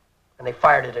in it. And they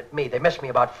fired it at me. They missed me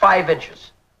about 5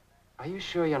 inches. Are you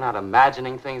sure you're not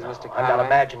imagining things, Mr. Conway? I'm not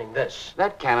imagining this.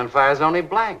 That cannon fires only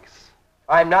blanks.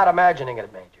 I'm not imagining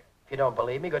it, Major. If you don't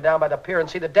believe me, go down by the pier and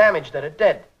see the damage that it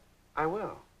did. I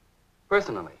will.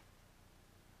 Personally.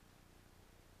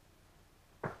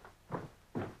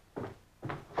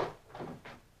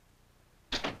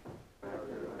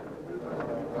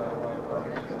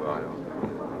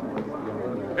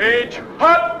 Page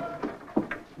hut!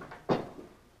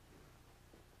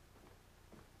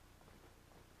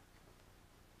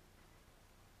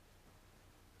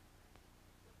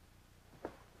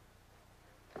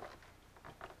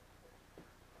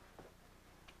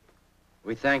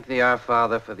 We thank thee, our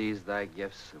Father, for these thy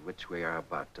gifts of which we are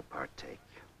about to partake.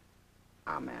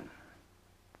 Amen.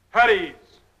 Headies!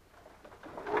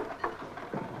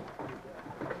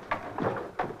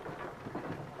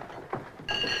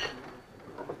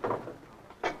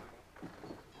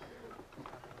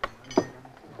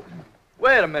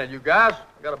 Wait a minute, you guys.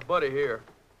 I got a buddy here.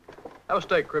 Have a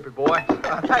steak, Crippy boy.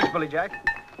 Thanks, Billy Jack.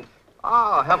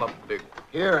 Ah, have a big...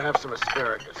 Here, have some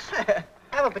asparagus.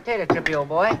 Have a potato, Trippy, old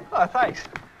boy. Oh, thanks.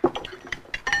 Here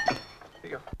you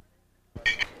go.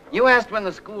 You asked when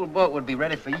the school boat would be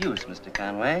ready for use, Mr.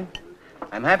 Conway.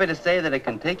 I'm happy to say that it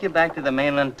can take you back to the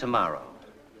mainland tomorrow.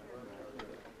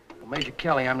 Well, Major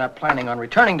Kelly, I'm not planning on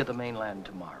returning to the mainland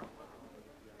tomorrow.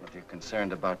 If you're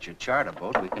concerned about your charter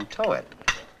boat, we can tow it.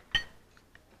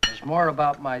 There's more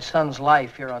about my son's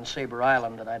life here on Sabre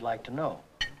Island that I'd like to know.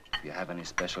 If you have any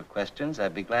special questions,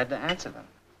 I'd be glad to answer them.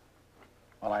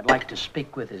 Well, I'd like to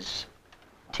speak with his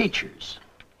teachers.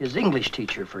 His English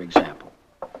teacher, for example.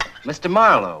 Mr.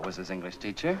 Marlowe was his English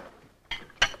teacher.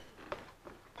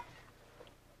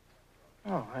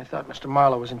 Oh, I thought Mr.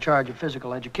 Marlowe was in charge of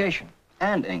physical education.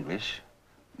 And English.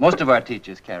 Most of our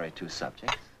teachers carry 2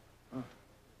 subjects.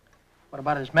 What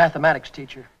about his mathematics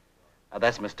teacher?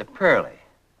 That's Mr. Purley.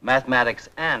 Mathematics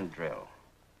and drill.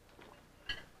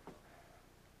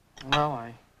 Well,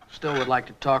 I still would like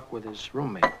to talk with his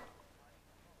roommate.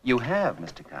 You have,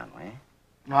 Mr. Conway.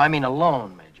 No, I mean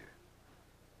alone, Major.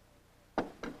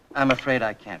 I'm afraid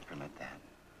I can't permit that.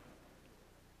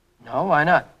 No, why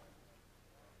not?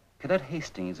 Cadet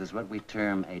Hastings is what we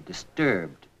term a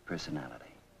disturbed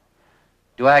personality.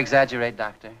 Do I exaggerate,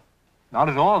 Doctor? Not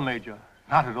at all, Major.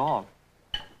 Not at all.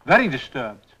 Very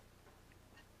disturbed.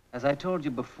 As I told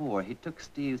you before, he took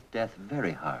Steve's death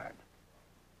very hard.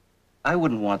 I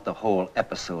wouldn't want the whole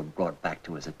episode brought back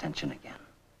to his attention again.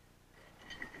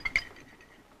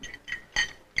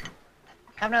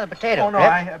 Have another potato, Oh, no,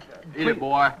 Rip. Eat it,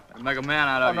 boy. And make a man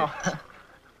out of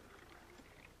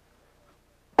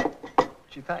you.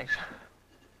 Gee, thanks.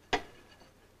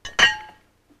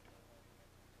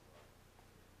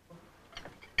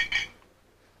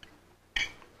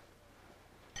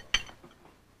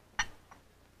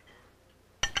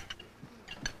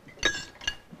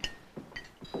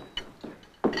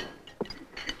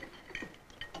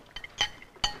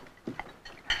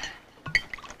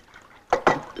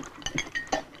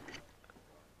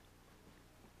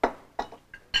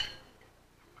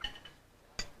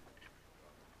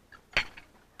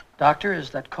 Doctor, is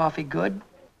that coffee good?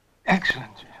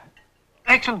 Excellent.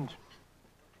 Excellent.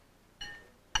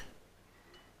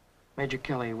 Major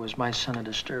Kelly, was my son a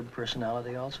disturbed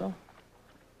personality also?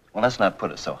 Well, let's not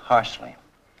put it so harshly.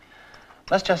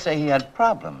 Let's just say he had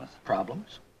problems.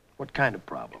 Problems? What kind of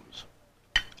problems?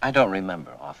 I don't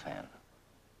remember offhand.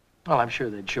 Well, I'm sure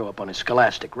they'd show up on his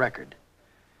scholastic record.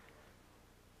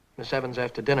 Miss Evans,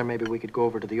 after dinner, maybe we could go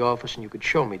over to the office and you could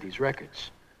show me these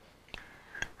records.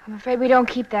 I'm afraid we don't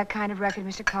keep that kind of record,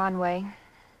 Mr. Conway.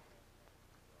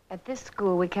 At this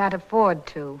school, we can't afford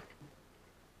to.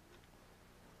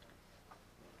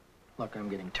 Look, I'm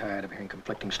getting tired of hearing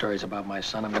conflicting stories about my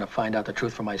son. I'm going to find out the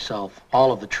truth for myself.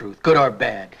 All of the truth, good or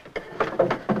bad.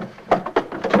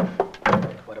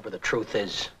 Whatever the truth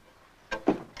is.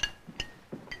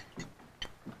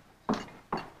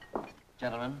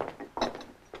 Gentlemen.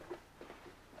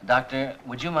 Doctor,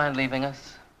 would you mind leaving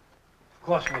us? Of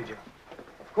course, Major.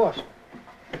 Of course.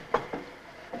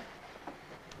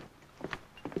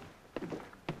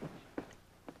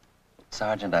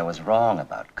 Sergeant, I was wrong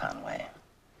about Conway.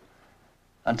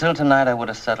 Until tonight, I would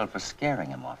have settled for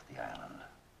scaring him off the island.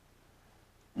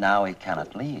 Now he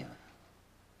cannot leave.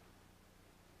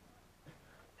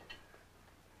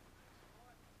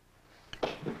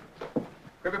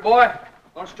 Crippy boy,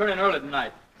 don't you turn in early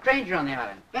tonight. Stranger on the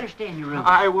island. Better stay in your room.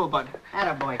 I will, Bud.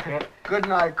 Attaboy, Crip. Good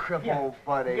night, Cripple,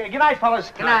 buddy. Good night,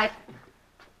 fellas. Good night.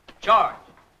 Charge.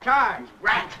 Charge.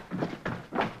 Right.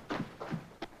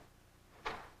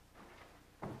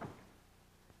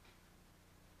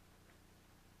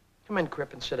 Come in,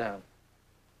 Crip, and sit down.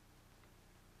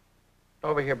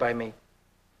 Over here by me.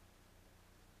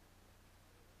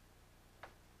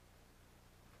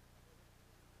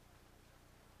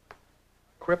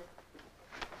 Crip,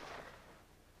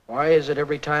 why is it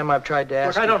every time I've tried to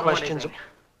ask Look, I you don't know questions... anything.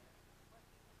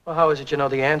 Well, how is it you know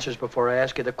the answers before I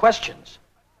ask you the questions?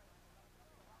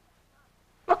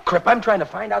 Look, Crip, I'm trying to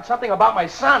find out something about my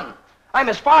son. I'm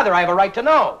his father. I have a right to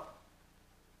know.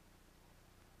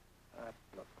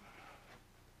 Look.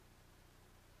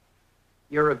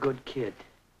 You're a good kid.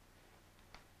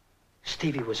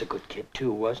 Stevie was a good kid,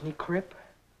 too, wasn't he, Crip?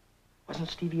 Wasn't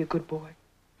Stevie a good boy?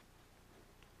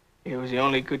 He was the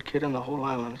only good kid on the whole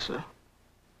island, sir.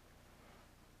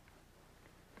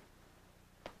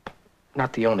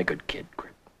 Not the only good kid,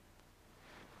 Crip.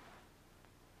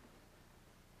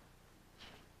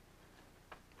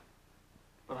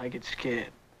 But I get scared.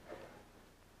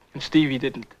 And Stevie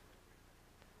didn't.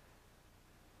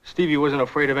 Stevie wasn't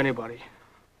afraid of anybody.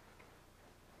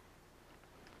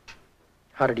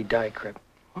 How did he die, Crip?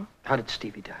 Huh? How did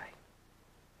Stevie die?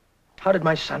 How did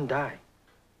my son die?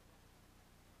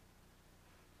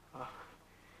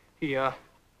 He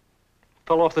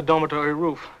fell off the dormitory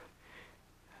roof.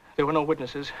 There were no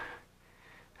witnesses.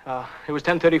 It was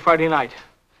 10:30 Friday night.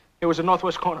 It was the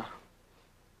northwest corner.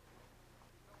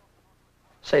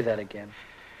 Say that again.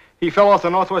 He fell off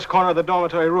the northwest corner of the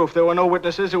dormitory roof. There were no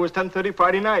witnesses. It was 10:30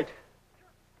 Friday night.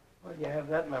 Well, you have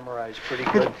that memorized pretty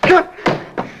good.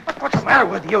 What's the matter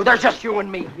with you? There's just you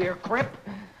and me here, Crip.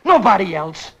 Nobody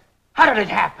else. How did it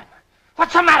happen?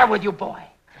 What's the matter with you, boy?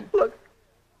 Look,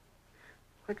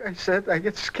 like I said, I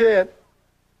get scared.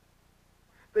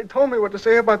 They told me what to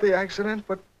say about the accident,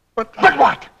 but... But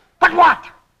what? But what?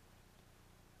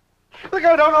 Look,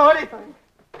 I don't know anything.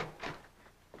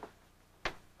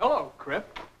 Hello,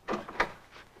 Crip.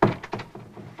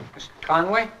 Mr.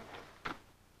 Conway?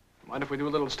 Mind if we do a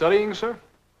little studying, sir?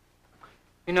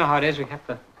 You know how it is. We have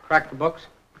to crack the books.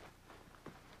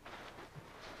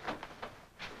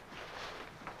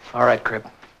 All right, Crip.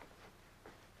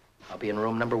 I'll be in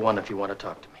room number 1 if you want to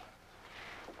talk to me.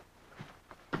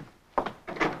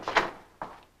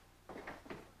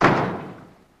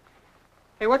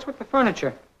 Hey, what's with the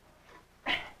furniture?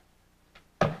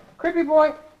 Crippy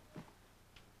boy,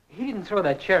 he didn't throw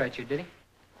that chair at you, did he?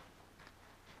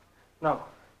 No.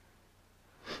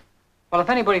 Well, if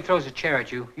anybody throws a chair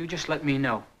at you, you just let me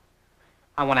know.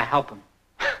 I want to help him.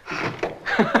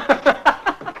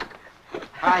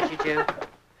 All right, you two.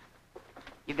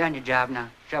 You've done your job now.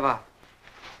 Shove off.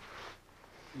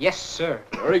 Yes, sir.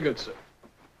 Very good, sir.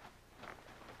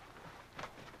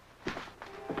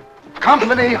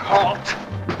 Company halt.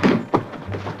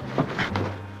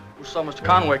 Who saw Mr.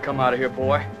 Conway come out of here,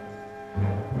 boy?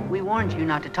 We warned you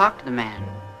not to talk to the man.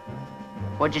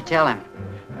 What'd you tell him?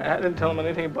 I didn't tell him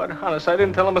anything, Bud. Honest, I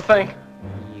didn't tell him a thing.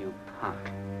 You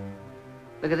punk.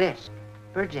 Look at this.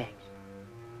 Bird's eggs.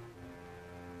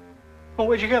 Well,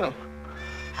 where'd you get them?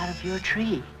 Out of your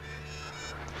tree.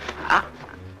 Ah.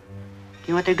 Do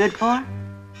you know what they're good for?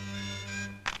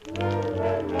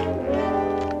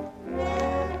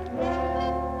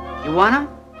 You want them?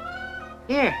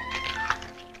 Here.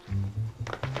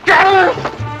 Get him!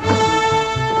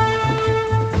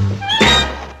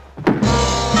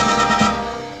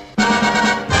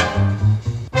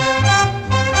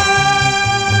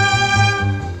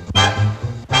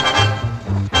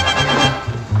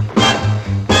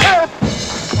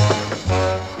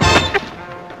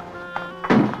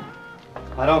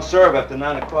 serve after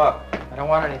 9 o'clock. I don't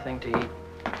want anything to eat.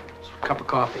 Just a cup of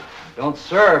coffee. Don't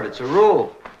serve. It's a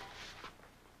rule.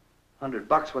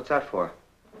 $100, what's that for?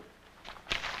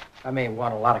 I may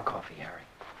want a lot of coffee, Harry.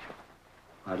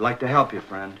 I'd like to help you,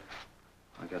 friend.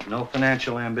 I got no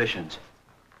financial ambitions.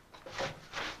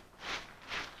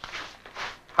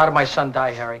 How did my son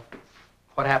die, Harry?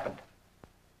 What happened?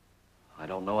 I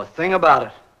don't know a thing about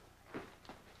it.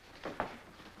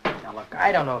 Now, look,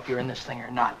 I don't know if you're in this thing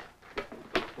or not.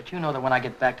 But you know that when I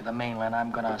get back to the mainland, I'm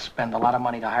going to spend a lot of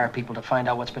money to hire people to find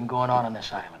out what's been going on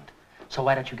this island. So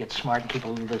why don't you get smart and keep a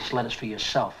little of this lettuce for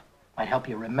yourself? Might help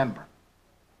you remember.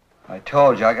 I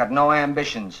told you, I got no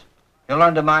ambitions. You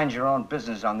learn to mind your own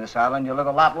business on this island, you'll live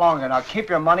a lot longer. Now keep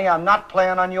your money. I'm not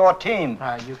playing on your team.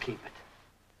 You keep it.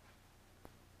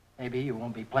 Maybe you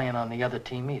won't be playing on the other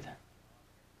team either.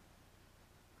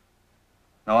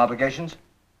 No obligations?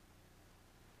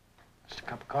 Just a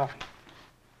cup of coffee.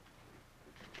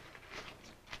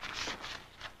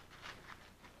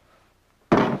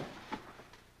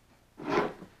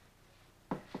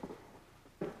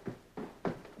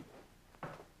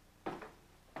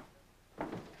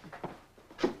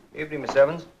 Evening, Miss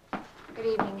Evans. Good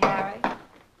evening, Harry.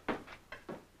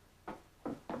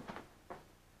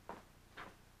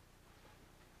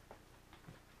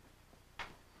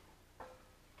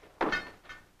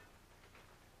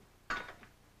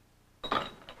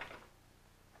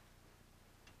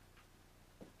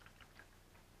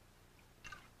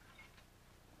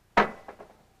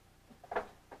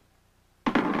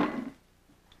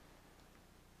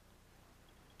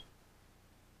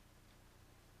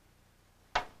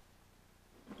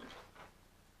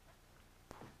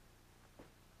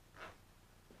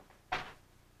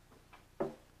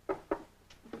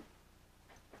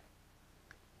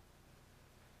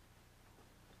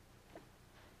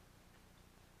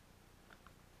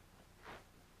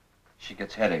 She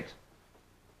gets headaches.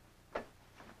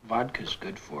 Vodka's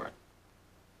good for it.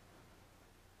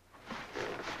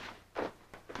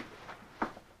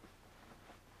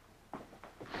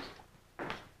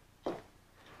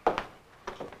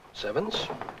 Miss Evans,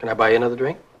 can I buy you another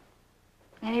drink?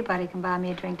 Anybody can buy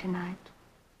me a drink tonight.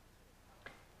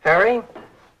 Harry,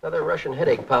 another Russian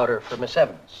headache powder for Miss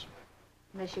Evans.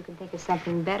 Unless you can think of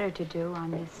something better to do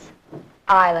on this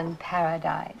island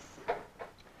paradise.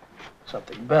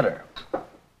 Something better.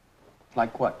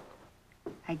 Like what?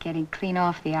 Like getting clean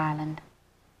off the island.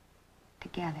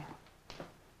 Together.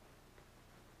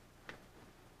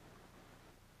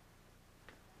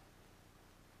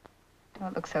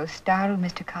 Don't look so startled,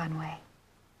 Mr. Conway.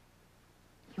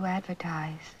 You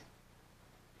advertise.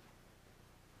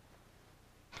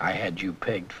 I had you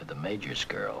pegged for the Major's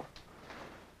girl.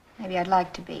 Maybe I'd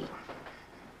like to be.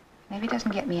 Maybe it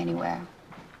doesn't get me anywhere.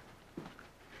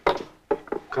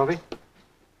 Coffee?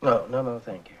 No,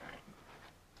 thank you.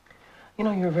 You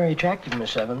know, you're very attractive,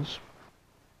 Miss Evans.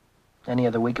 Any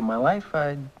other week in my life,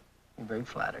 I'd be very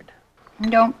flattered.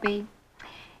 Don't be.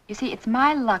 You see, it's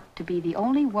my luck to be the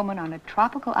only woman on a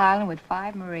tropical island with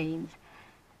 5 Marines.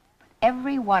 But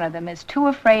every one of them is too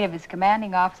afraid of his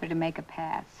commanding officer to make a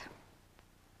pass.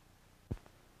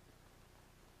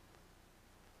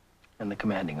 And the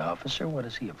commanding officer, what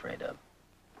is he afraid of?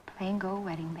 Plain gold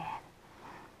wedding band.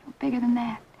 No bigger than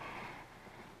that.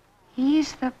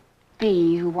 He's the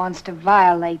bee who wants to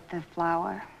violate the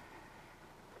flower.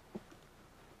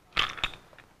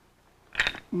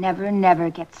 Never, never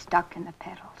get stuck in the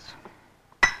petals.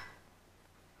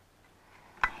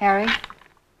 Harry?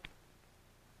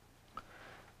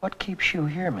 What keeps you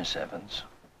here, Miss Evans?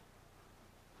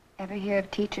 Ever hear of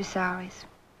teacher salaries?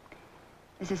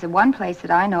 This is the one place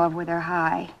that I know of where they're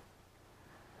high.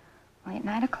 Only at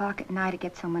 9 o'clock at night it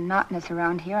gets so monotonous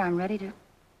around here, I'm ready to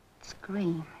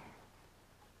scream.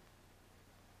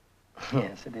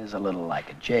 Yes, it is a little like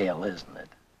a jail, isn't it?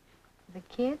 The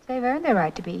kids, they've earned their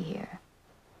right to be here.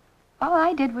 All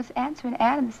I did was answer an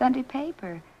ad in the Sunday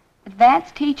paper.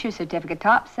 Advanced teacher certificate,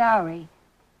 top salary.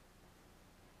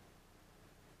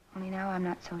 Only now I'm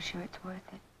not so sure it's worth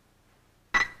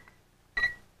it.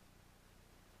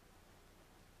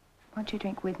 Won't you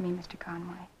drink with me, Mr.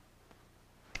 Conway?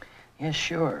 Yes,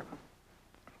 sure.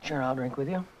 Sure, I'll drink with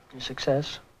you. Your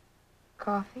success.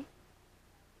 Coffee?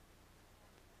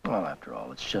 Well, after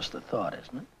all, it's just a thought,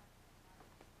 isn't it?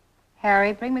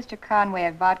 Harry, bring Mr. Conway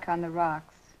a vodka on the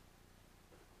rocks.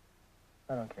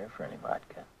 I don't care for any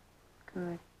vodka.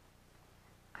 Good.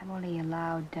 I'm only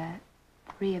allowed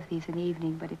 3 of these an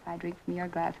evening, but if I drink from your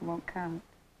glass, it won't count.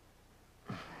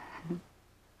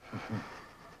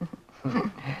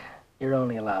 You're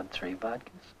only allowed 3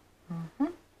 vodkas? Mm-hmm.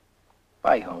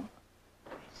 By whom?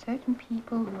 Certain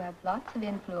people who have lots of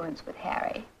influence with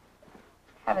Harry.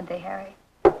 Haven't they, Harry?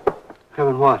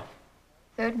 Haven't what?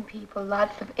 Certain people,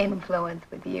 lots of influence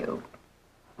with you.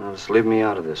 Well, just leave me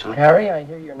out of this, huh? Harry, I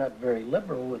hear you're not very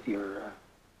liberal with your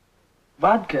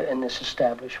vodka in this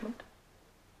establishment.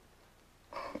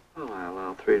 Well, I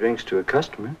allow 3 drinks to a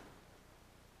customer.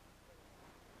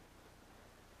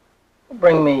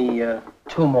 Bring me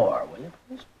 2 more, will you,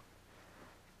 please?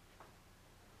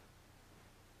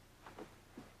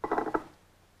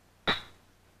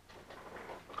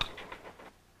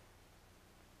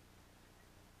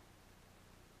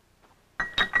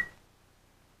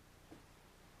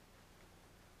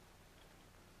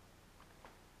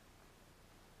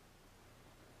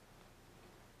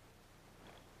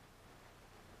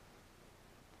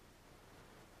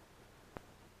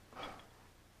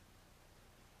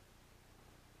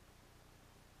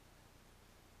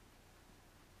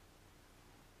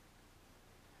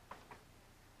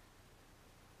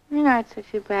 You're not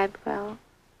such a bad fellow.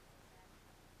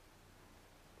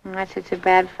 You're not such a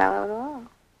bad fellow at all.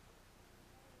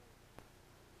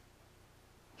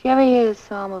 Did you ever hear the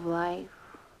Psalm of Life?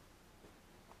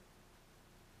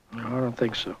 No, I don't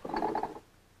think so.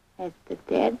 As the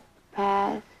dead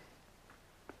pass,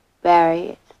 bury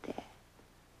its dead.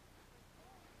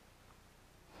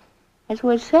 That's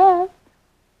what it says.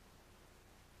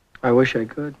 I wish I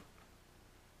could.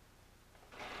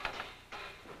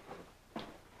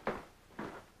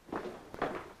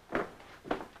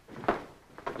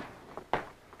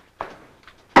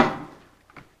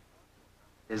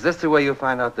 Is this the way you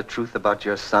find out the truth about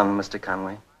your son, Mr.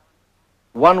 Conway?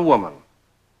 One woman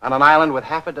on an island with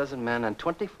half a dozen men and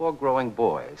 24 growing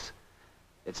boys.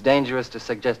 It's dangerous to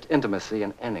suggest intimacy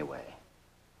in any way.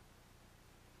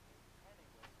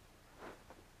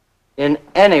 In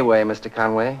any way, Mr.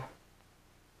 Conway.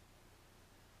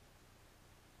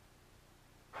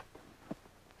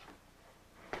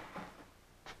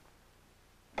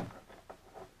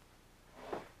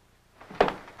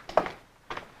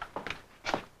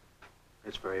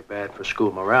 It's very bad for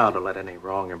school morale to let any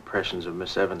wrong impressions of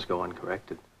Miss Evans go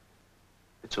uncorrected.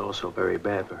 It's also very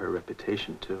bad for her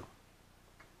reputation, too.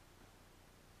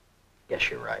 Yes,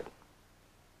 you're right.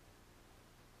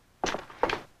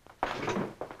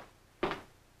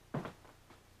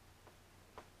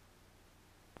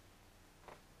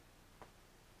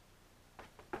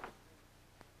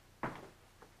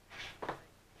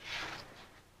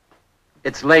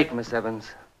 It's late, Miss Evans.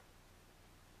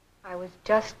 I was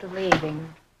just leaving.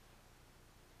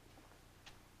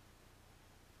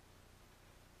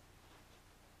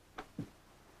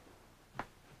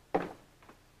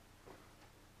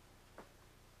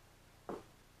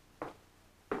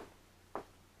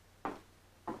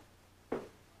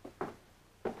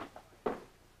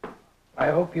 I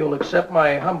hope you'll accept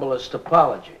my humblest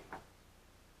apology.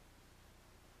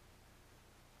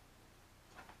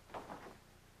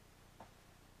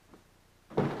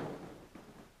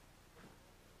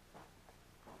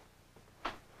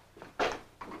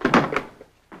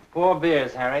 Four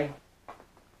beers, Harry.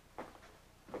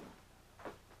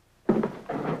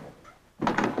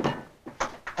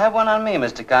 Have one on me,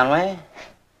 Mr. Conway.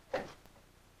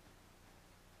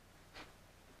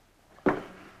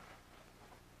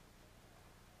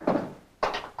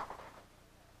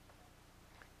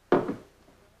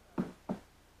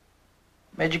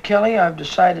 Major Kelly, I've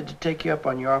decided to take you up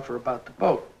on your offer about the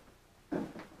boat.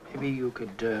 Maybe you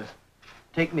could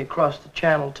take me across the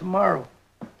channel tomorrow.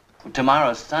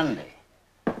 Tomorrow's Sunday.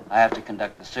 I have to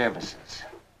conduct the services.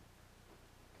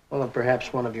 Well, then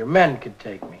perhaps one of your men could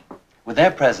take me. Well,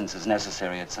 their presence is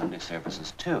necessary at Sunday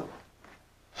services, too.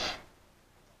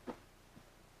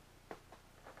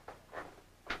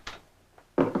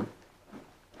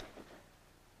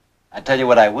 I tell you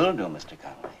what I will do, Mr.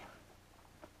 Conway.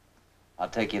 I'll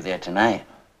take you there tonight.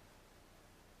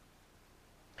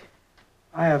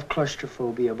 I have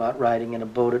claustrophobia about riding in a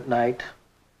boat at night.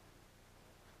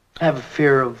 I have a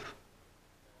fear of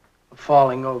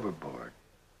falling overboard.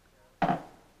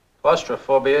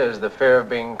 Claustrophobia is the fear of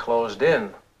being closed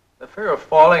in. The fear of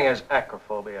falling is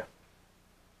acrophobia.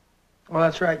 Well,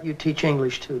 that's right. You teach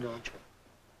English, too, don't you?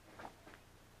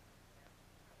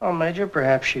 Well, Major,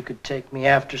 perhaps you could take me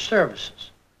after services.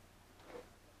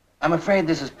 I'm afraid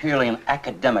this is purely an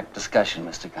academic discussion,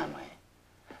 Mr. Conway.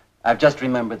 I've just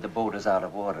remembered the boat is out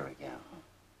of order again.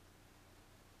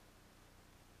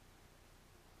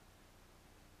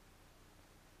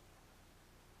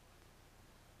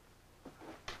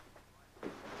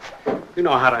 You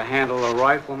know how to handle a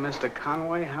rifle, Mr.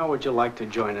 Conway? How would you like to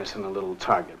join us in a little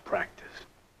target practice?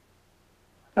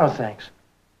 No, thanks.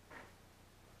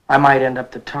 I might end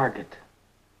up the target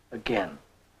again.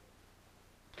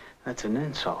 That's an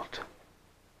insult.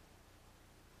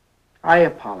 I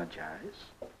apologize.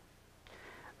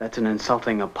 That's an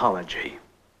insulting apology.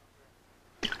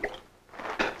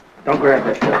 Don't grab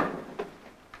it.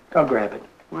 Don't grab it.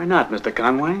 Why not, Mr.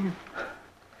 Conway?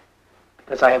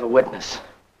 Because I have a witness.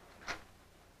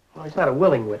 Well, he's not a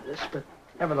willing witness, but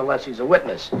nevertheless, he's a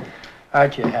witness.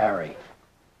 Aren't you, Harry?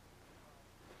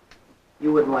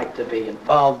 You wouldn't like to be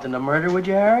involved in a murder, would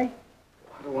you, Harry?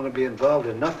 I don't want to be involved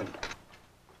in nothing.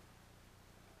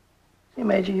 See,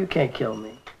 Major, you can't kill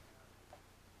me.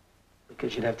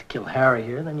 Because you'd have to kill Harry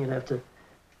here, then you'd have to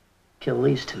kill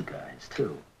these two guys,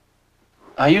 too.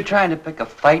 Are you trying to pick a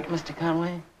fight, Mr.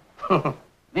 Conway?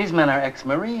 These men are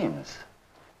ex-Marines.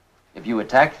 If you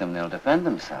attack them, they'll defend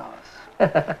themselves.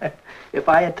 If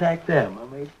I attack them, I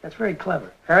mean, that's very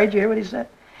clever. Harry, did you hear what he said?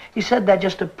 He said that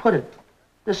just to put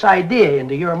this idea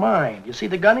into your mind. You see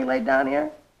the gun he laid down here?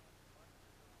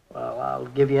 Well, I'll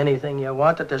give you anything you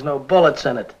want that there's no bullets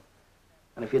in it.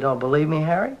 And if you don't believe me,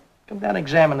 Harry, come down and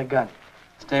examine the gun.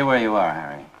 Stay where you are,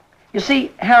 Harry. You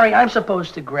see, Harry, I'm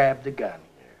supposed to grab the gun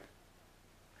here.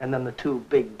 And then the two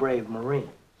big, brave Marines.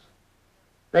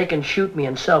 They can shoot me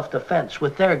in self-defense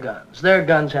with their guns. Their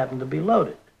guns happen to be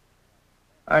loaded.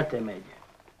 Aren't they, Major?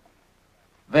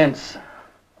 Vince,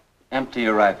 empty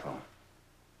your rifle.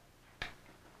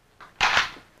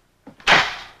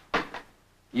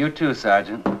 You too,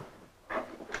 Sergeant.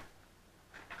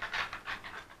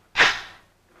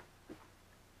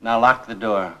 Now lock the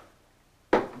door.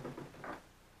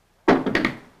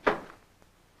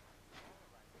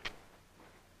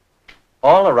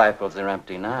 All the rifles are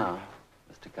empty now,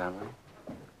 Mr. Conway.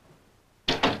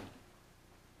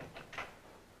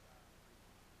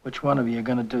 Which one of you are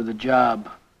going to do the job?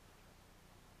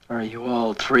 Or are you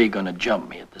all three going to jump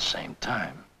me at the same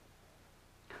time?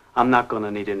 I'm not going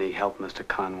to need any help, Mr.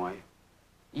 Conway.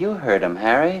 You heard him,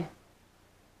 Harry.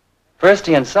 First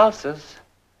he insults us,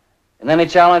 and then he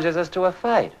challenges us to a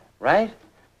fight, right?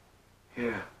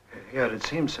 Yeah, it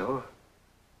seems so.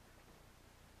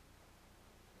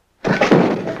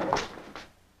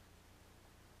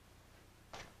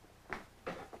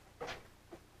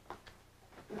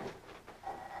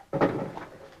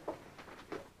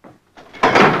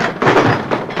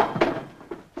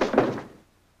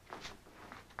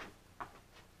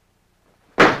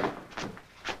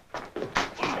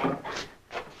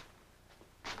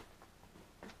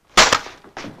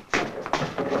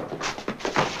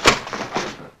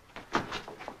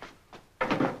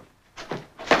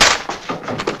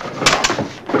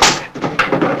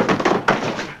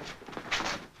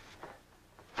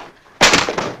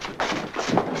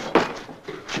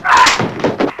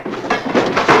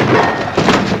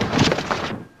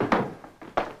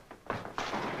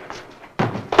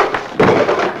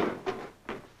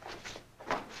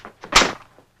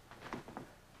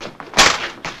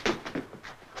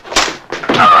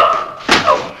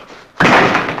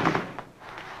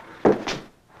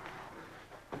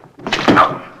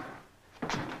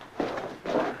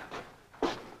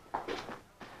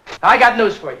 I got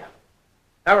news for you.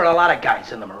 There were a lot of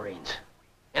guys in the Marines.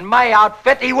 In my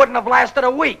outfit, he wouldn't have lasted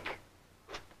a week.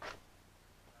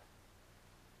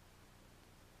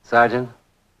 Sergeant?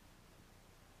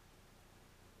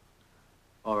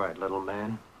 All right, little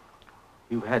man.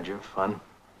 You had your fun.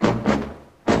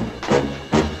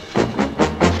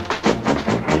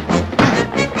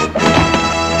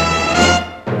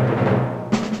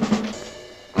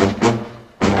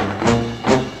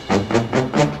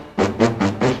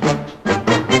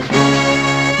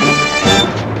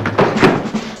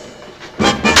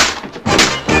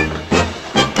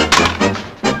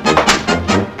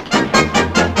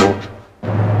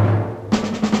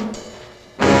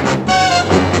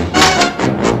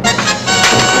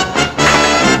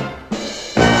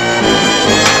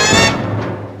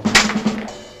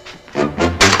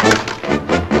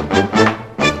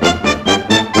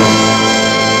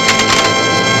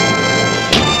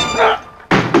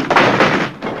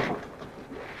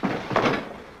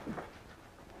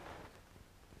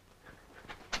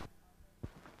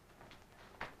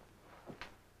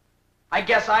 I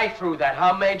guess I threw that,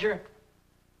 huh, Major?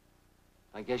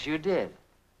 I guess you did.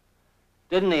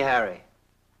 Didn't he, Harry?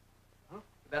 You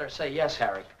better say yes,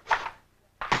 Harry.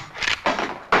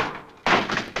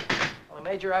 Well,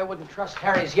 Major, I wouldn't trust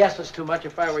Harry's yeses too much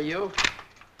if I were you.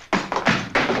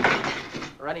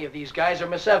 Or any of these guys or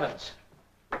Miss Evans.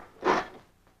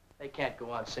 They can't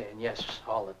go on saying yes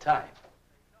all the time.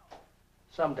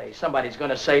 Someday somebody's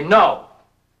going to say no.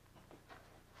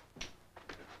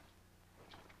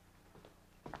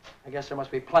 I guess there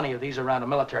must be plenty of these around a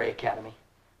military academy.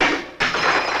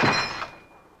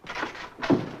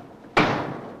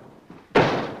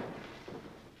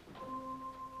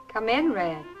 Come in,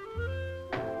 Red.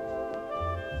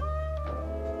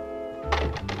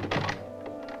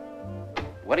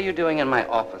 What are you doing in my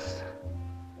office?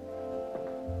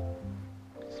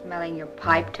 Smelling your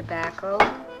pipe tobacco.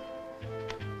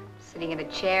 Sitting in a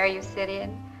chair you sit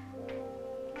in.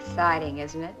 Exciting,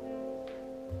 isn't it?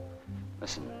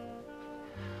 Listen.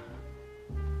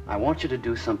 I want you to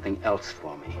do something else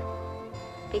for me.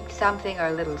 Big something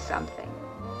or little something?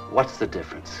 What's the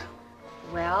difference?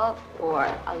 Well, for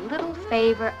a little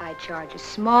favor, I charge a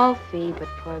small fee, but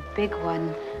for a big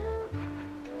one...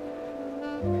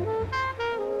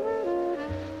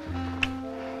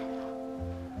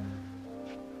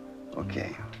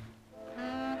 Okay.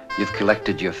 You've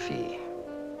collected your fee.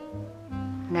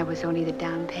 And that was only the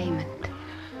down payment.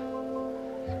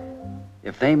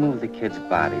 If they move the kid's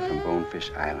body from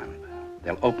Bonefish Island,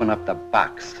 they'll open up the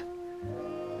box.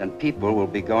 Then people will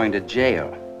be going to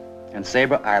jail, and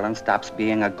Sabre Island stops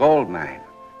being a gold mine.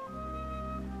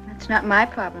 That's not my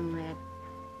problem, Red.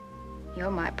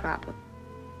 You're my problem.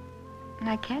 And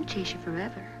I can't chase you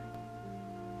forever.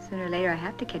 Sooner or later, I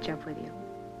have to catch up with you.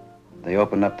 If they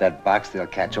open up that box, they'll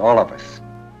catch all of us.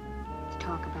 Let's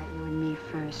talk about you and me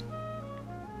first.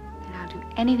 And I'll do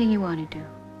anything you want to do.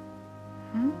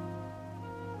 Hmm?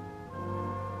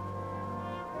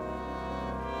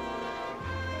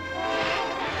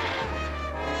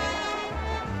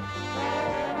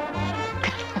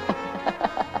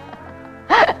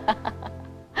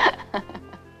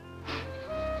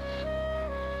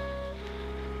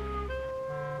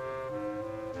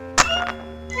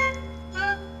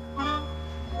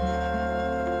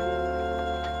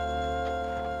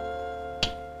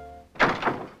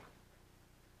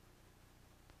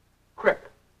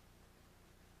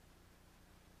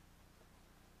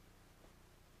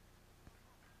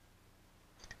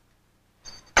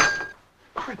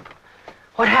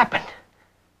 What happened?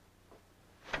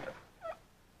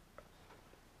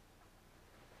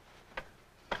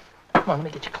 Come on, let me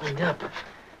get you cleaned up.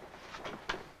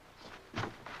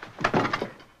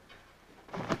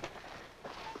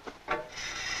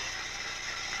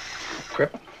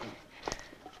 Crip, you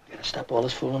gotta stop all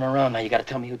this fooling around now. You gotta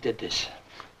tell me who did this.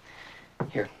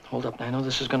 Here, hold up. I know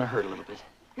this is gonna hurt a little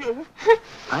bit.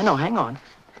 I know, hang on.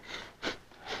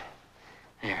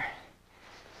 There.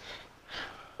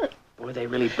 Boy, they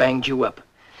really banged you up.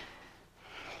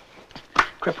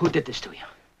 Crip, who did this to you?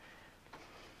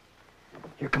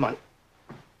 Here, come on.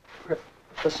 Crip,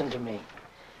 listen to me.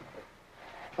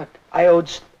 Look,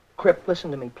 Crip,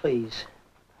 listen to me, please.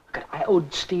 Look, I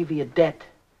owed Stevie a debt.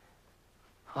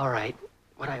 All right,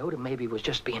 what I owed him maybe was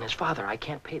just being his father. I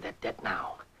can't pay that debt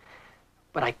now.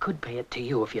 But I could pay it to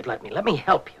you if you'd let me. Let me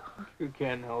help you. You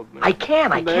can't help me. I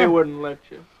can. They wouldn't let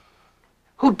you.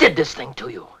 Who did this thing to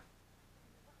you?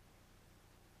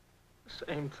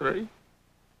 Same three.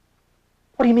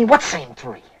 What do you mean, what same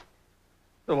three?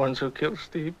 The ones who killed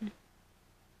Stevie.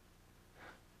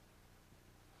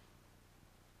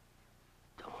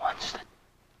 The ones that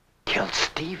killed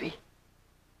Stevie?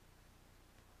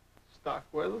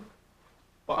 Stockwell,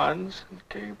 Barnes, and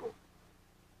Cable.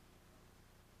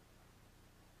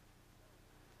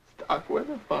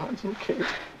 Stockwell, Barnes, and Cable.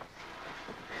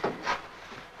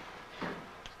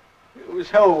 It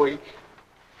was Hell Week.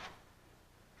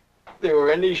 They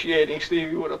were initiating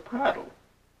Stevie with a paddle.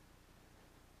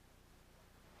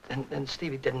 And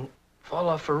Stevie didn't fall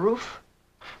off a roof?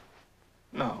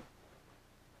 No.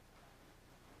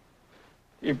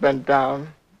 He bent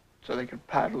down so they could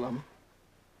paddle him.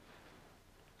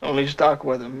 Only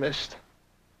Starkweather missed.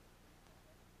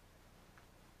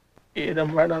 He hit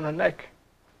him right on the neck.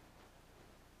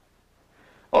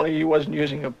 Only he wasn't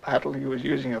using a paddle, he was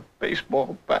using a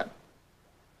baseball bat.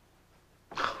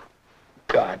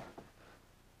 God.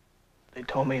 They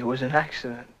told me it was an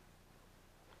accident.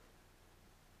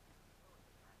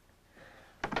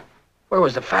 Where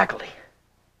was the faculty?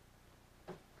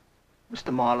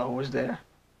 Mr. Marlowe was there.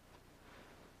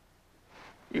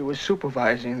 He was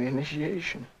supervising the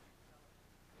initiation.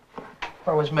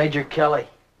 Where was Major Kelly?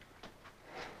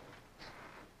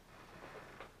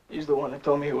 He's the one that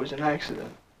told me it was an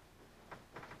accident.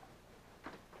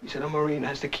 He said a Marine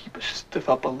has to keep a stiff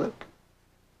upper lip.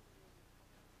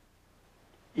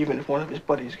 Even if one of his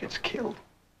buddies gets killed.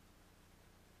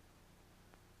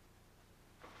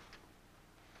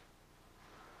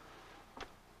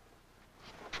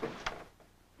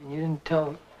 And you didn't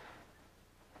tell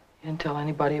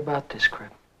anybody about this,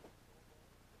 Crip?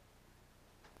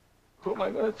 Who am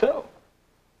I going to tell?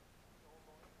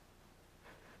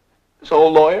 This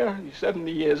old lawyer, he's 70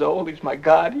 years old, he's my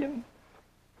guardian.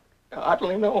 I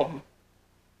hardly know him.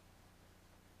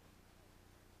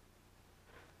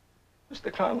 Mr.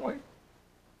 Conway,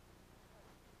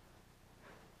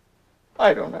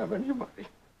 I don't have anybody.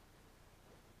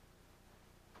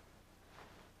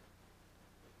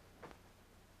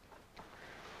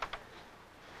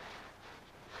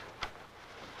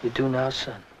 You do now,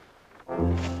 son.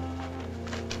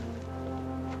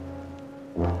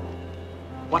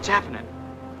 What's happening?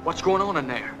 What's going on in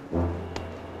there?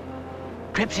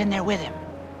 Crip's in there with him.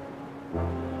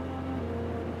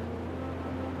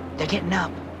 They're getting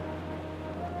up.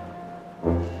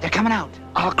 They're coming out.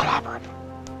 I'll clobber him.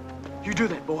 You do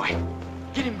that, boy.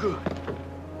 Get him good.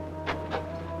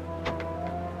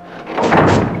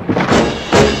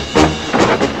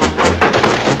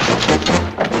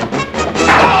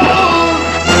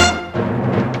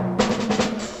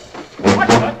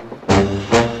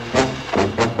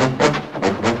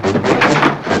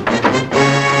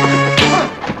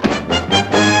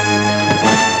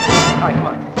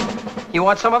 You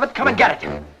want some of it? Come and get it. You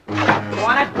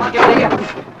want it? I'll give it to you.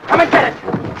 Come and get it.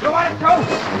 You want it too?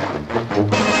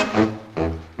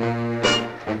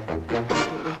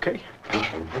 Okay.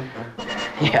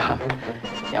 Yeah,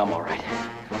 I'm all right.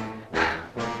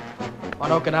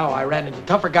 On Okinawa, I ran into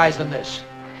tougher guys than this.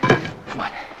 Come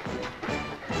on.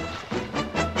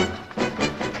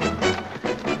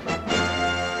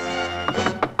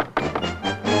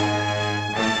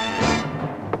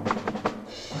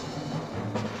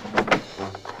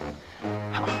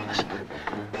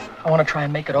 I want to try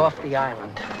and make it off the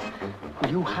island. Will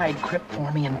you hide Crip for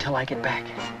me until I get back?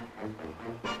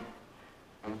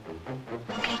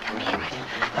 Okay, come here.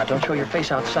 Now, don't show your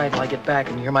face outside till I get back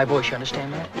and hear my voice. You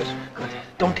understand that? Yes. Good.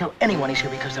 Don't tell anyone he's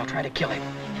here because they'll try to kill him.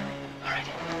 All right.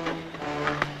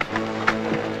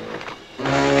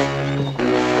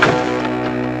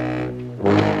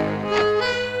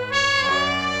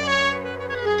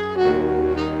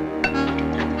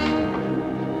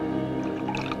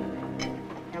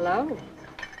 Hello.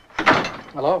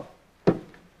 Hello.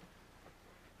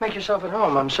 Make yourself at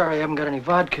home. I'm sorry I haven't got any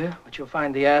vodka, but you'll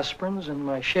find the aspirins in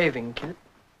my shaving kit.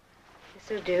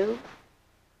 This'll do.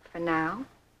 For now.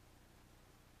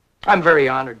 I'm very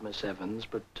honored, Miss Evans,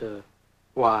 but,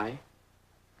 why?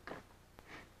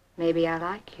 Maybe I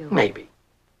like you. Maybe.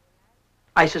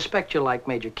 I suspect you like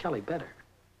Major Kelly better.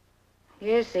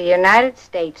 Here's the United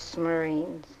States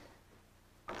Marines.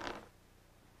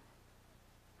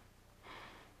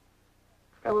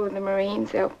 Trouble with the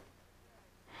Marines, they'll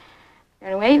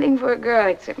do anything for a girl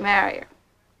except marry her.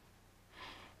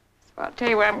 So I'll tell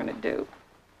you what I'm going to do.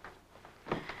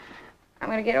 I'm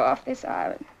going to get off this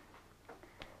island.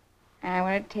 And I'm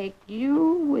going to take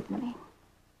you with me.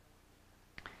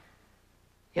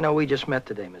 You know, we just met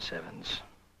today, Miss Evans.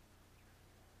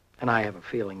 And I have a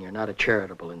feeling you're not a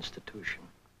charitable institution.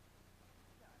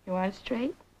 You want it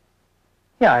straight?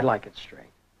 Yeah, I'd like it straight.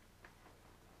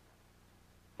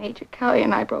 Major Kelly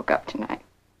and I broke up tonight.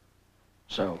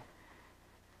 So?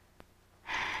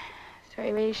 So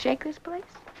you ready to shake this place?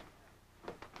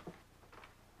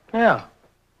 Yeah.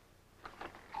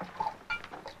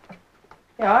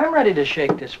 Yeah, I'm ready to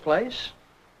shake this place.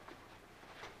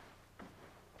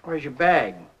 Where's your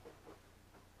bag?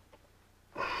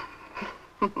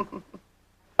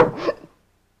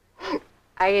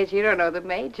 I guess you don't know the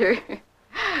Major.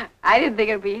 I didn't think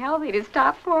it'd be healthy to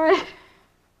stop for it.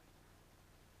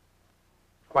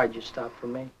 Why'd you stop for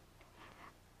me?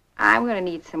 I'm going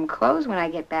to need some clothes when I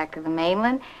get back to the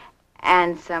mainland,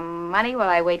 and some money while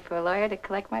I wait for a lawyer to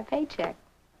collect my paycheck.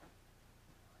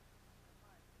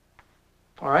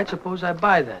 All right, suppose I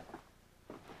buy that.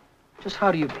 Just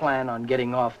how do you plan on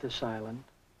getting off this island?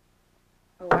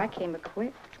 Oh, I came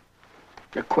equipped.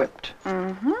 Equipped?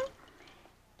 Mm-hmm.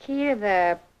 Key to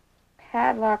the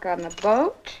padlock on the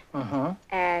boat,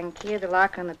 and key to the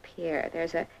lock on the pier.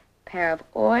 There's a pair of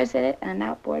oars in it and an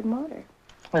outboard motor.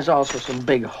 There's also some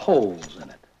big holes in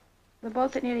it. The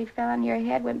boat that nearly fell on your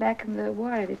head went back in the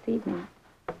water this evening.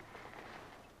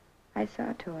 I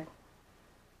saw to it.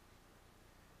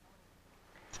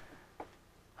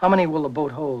 How many will the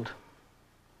boat hold?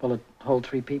 Will it hold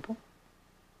 3 people?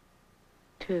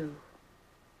 2.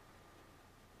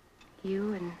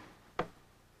 You and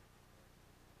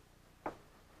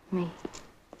me.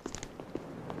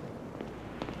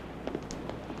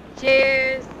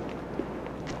 Cheers.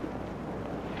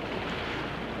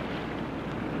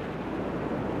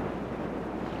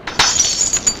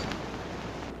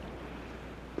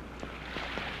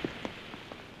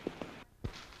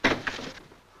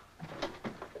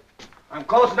 I'm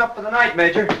closing up for the night,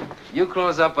 Major. You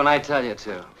close up when I tell you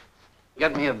to.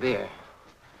 Get me a beer.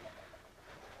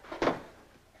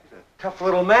 Tough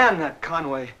little man, that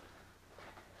Conway.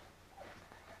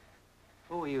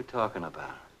 Who are you talking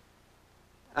about?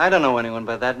 I don't know anyone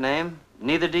by that name.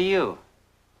 Neither do you.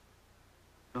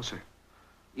 No, sir.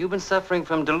 You've been suffering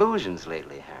from delusions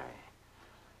lately, Harry.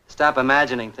 Stop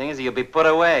imagining things or you'll be put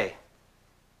away.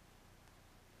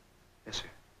 Yes, sir.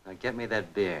 Now get me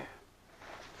that beer.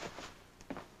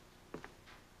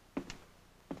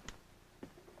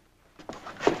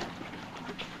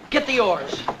 Get the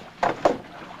oars.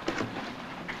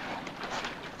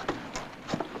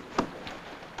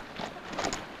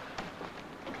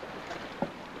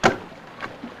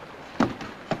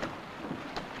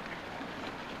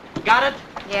 Got it?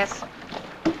 Yes.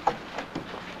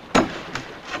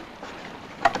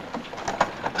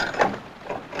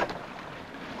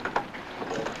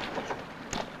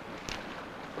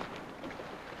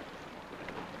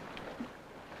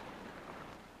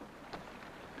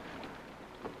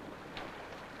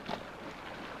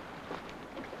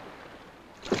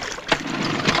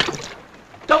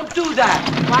 Don't do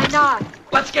that. Why not?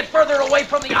 Let's get further away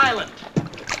from the island.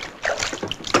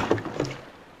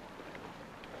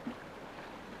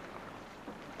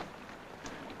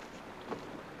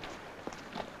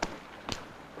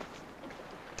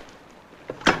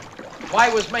 Why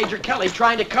was Major Kelly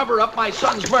trying to cover up my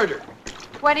son's murder?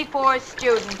 24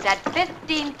 students at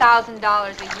 $15,000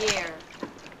 a year.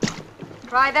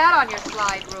 Try that on your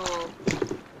slide rule.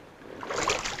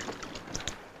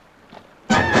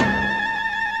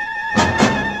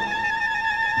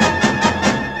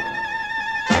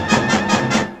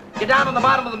 Get down on the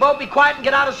bottom of the boat, be quiet, and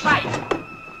get out of sight.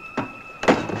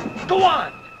 Go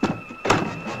on.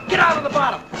 Get out on the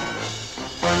bottom.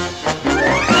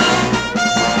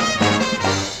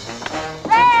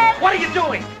 Red! What are you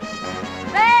doing?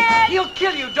 Red! He'll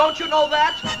kill you, don't you know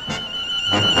that?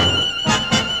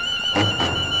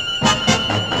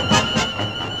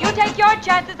 You take your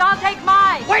chances, I'll take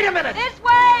mine. Wait a minute. This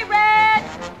way, Red!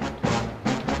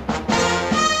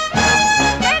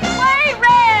 This way,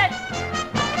 Red!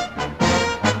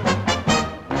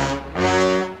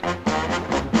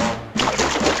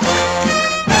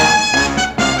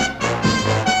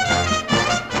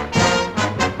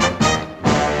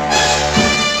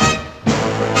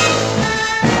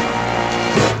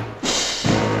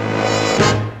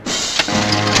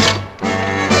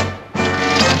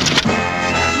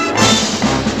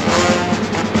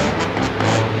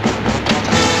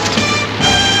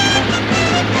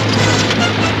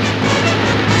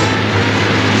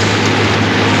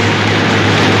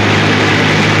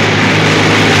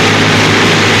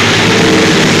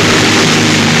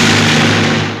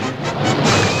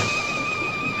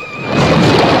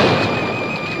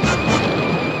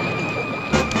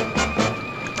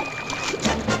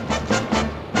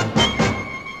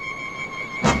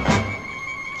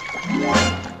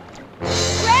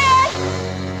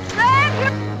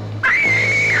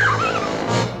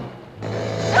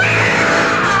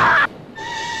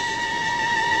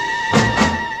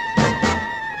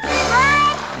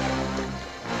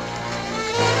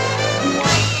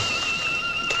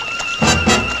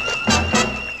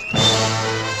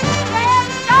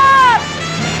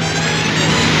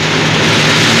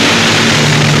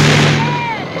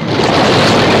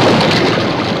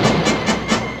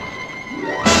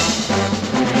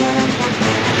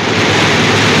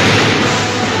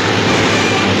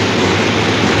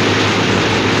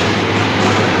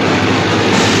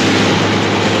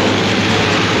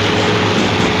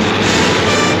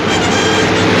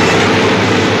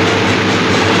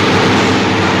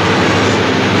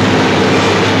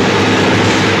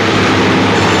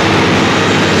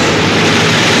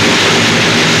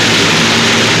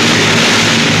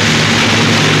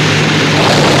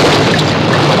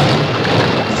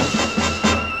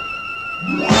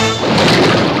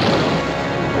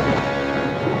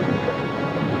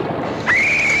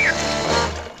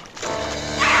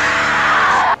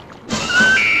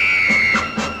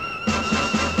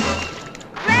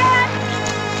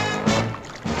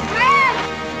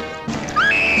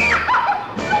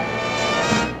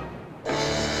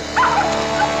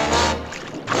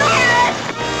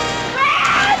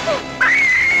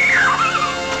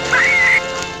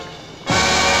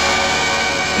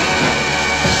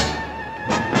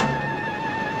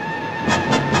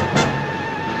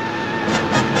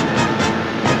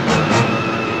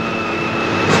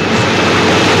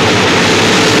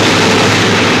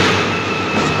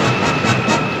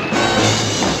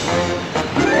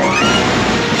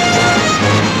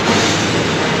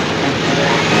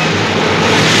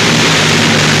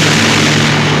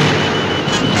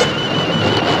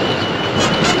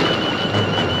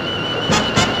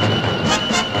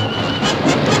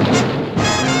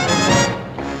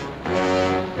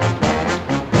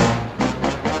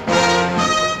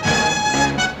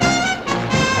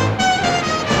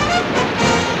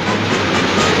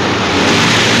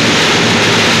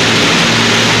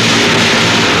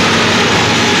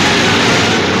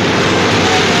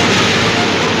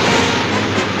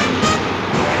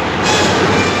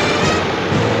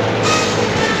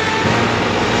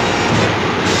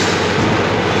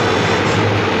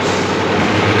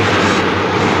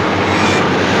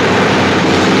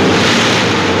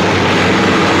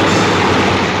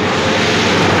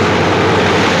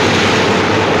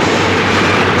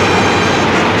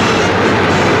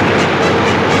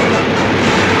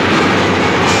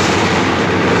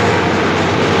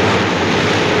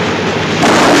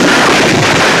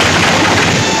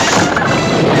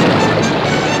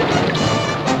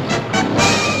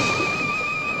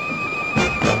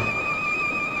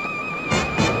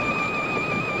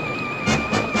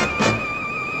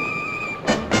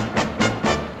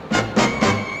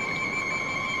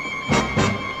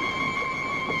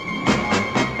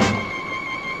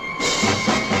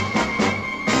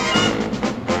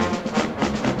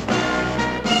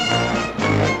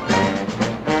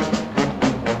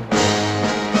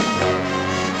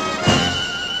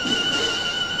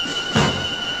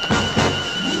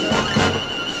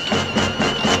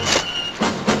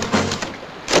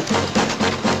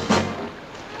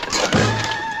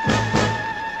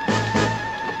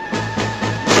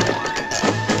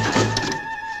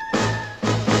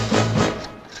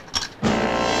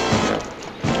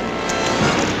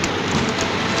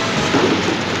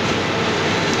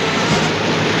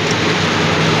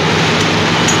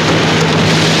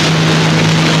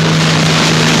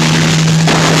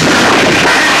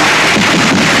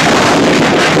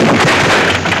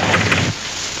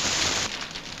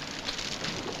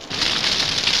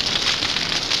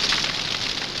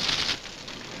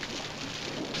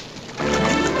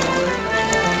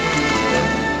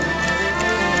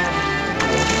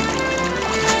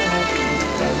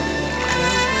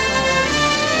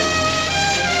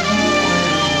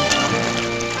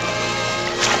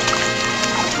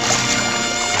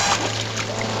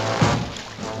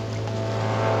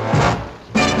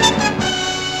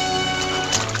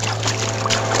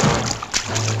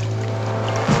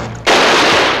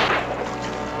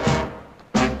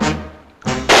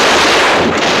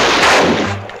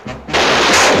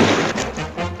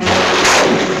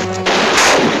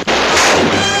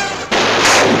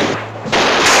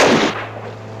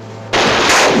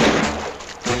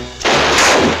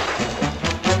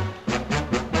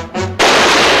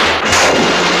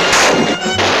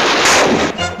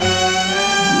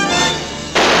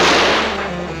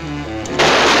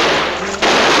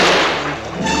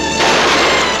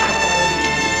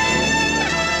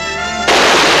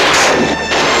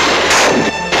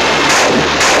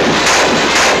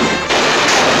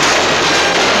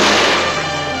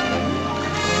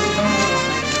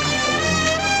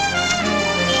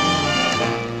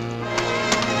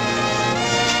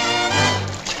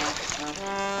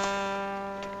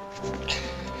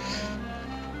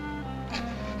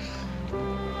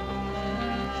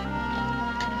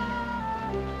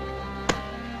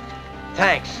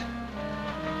 Thanks.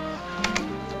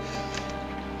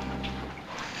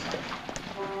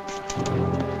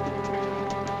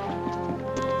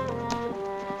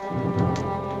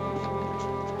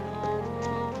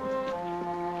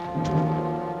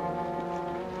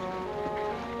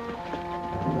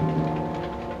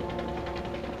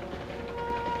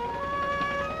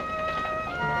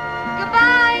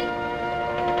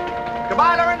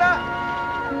 Goodbye, Lorinda.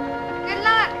 Good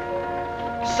luck.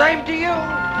 Same to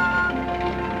you.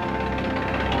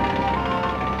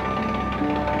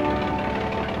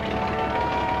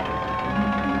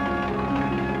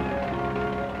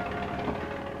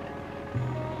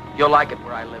 You'll like it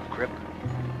where I live, Crip.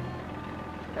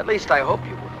 At least I hope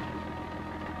you will.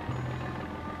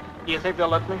 Do you think they'll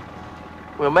let me?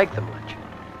 We'll make them let you.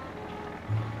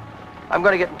 I'm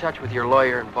going to get in touch with your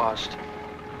lawyer in Boston.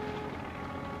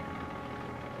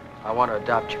 I want to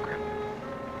adopt you, Crip.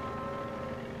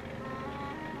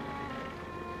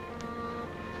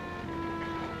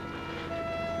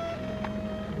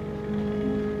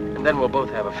 And then we'll both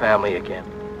have a family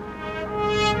again.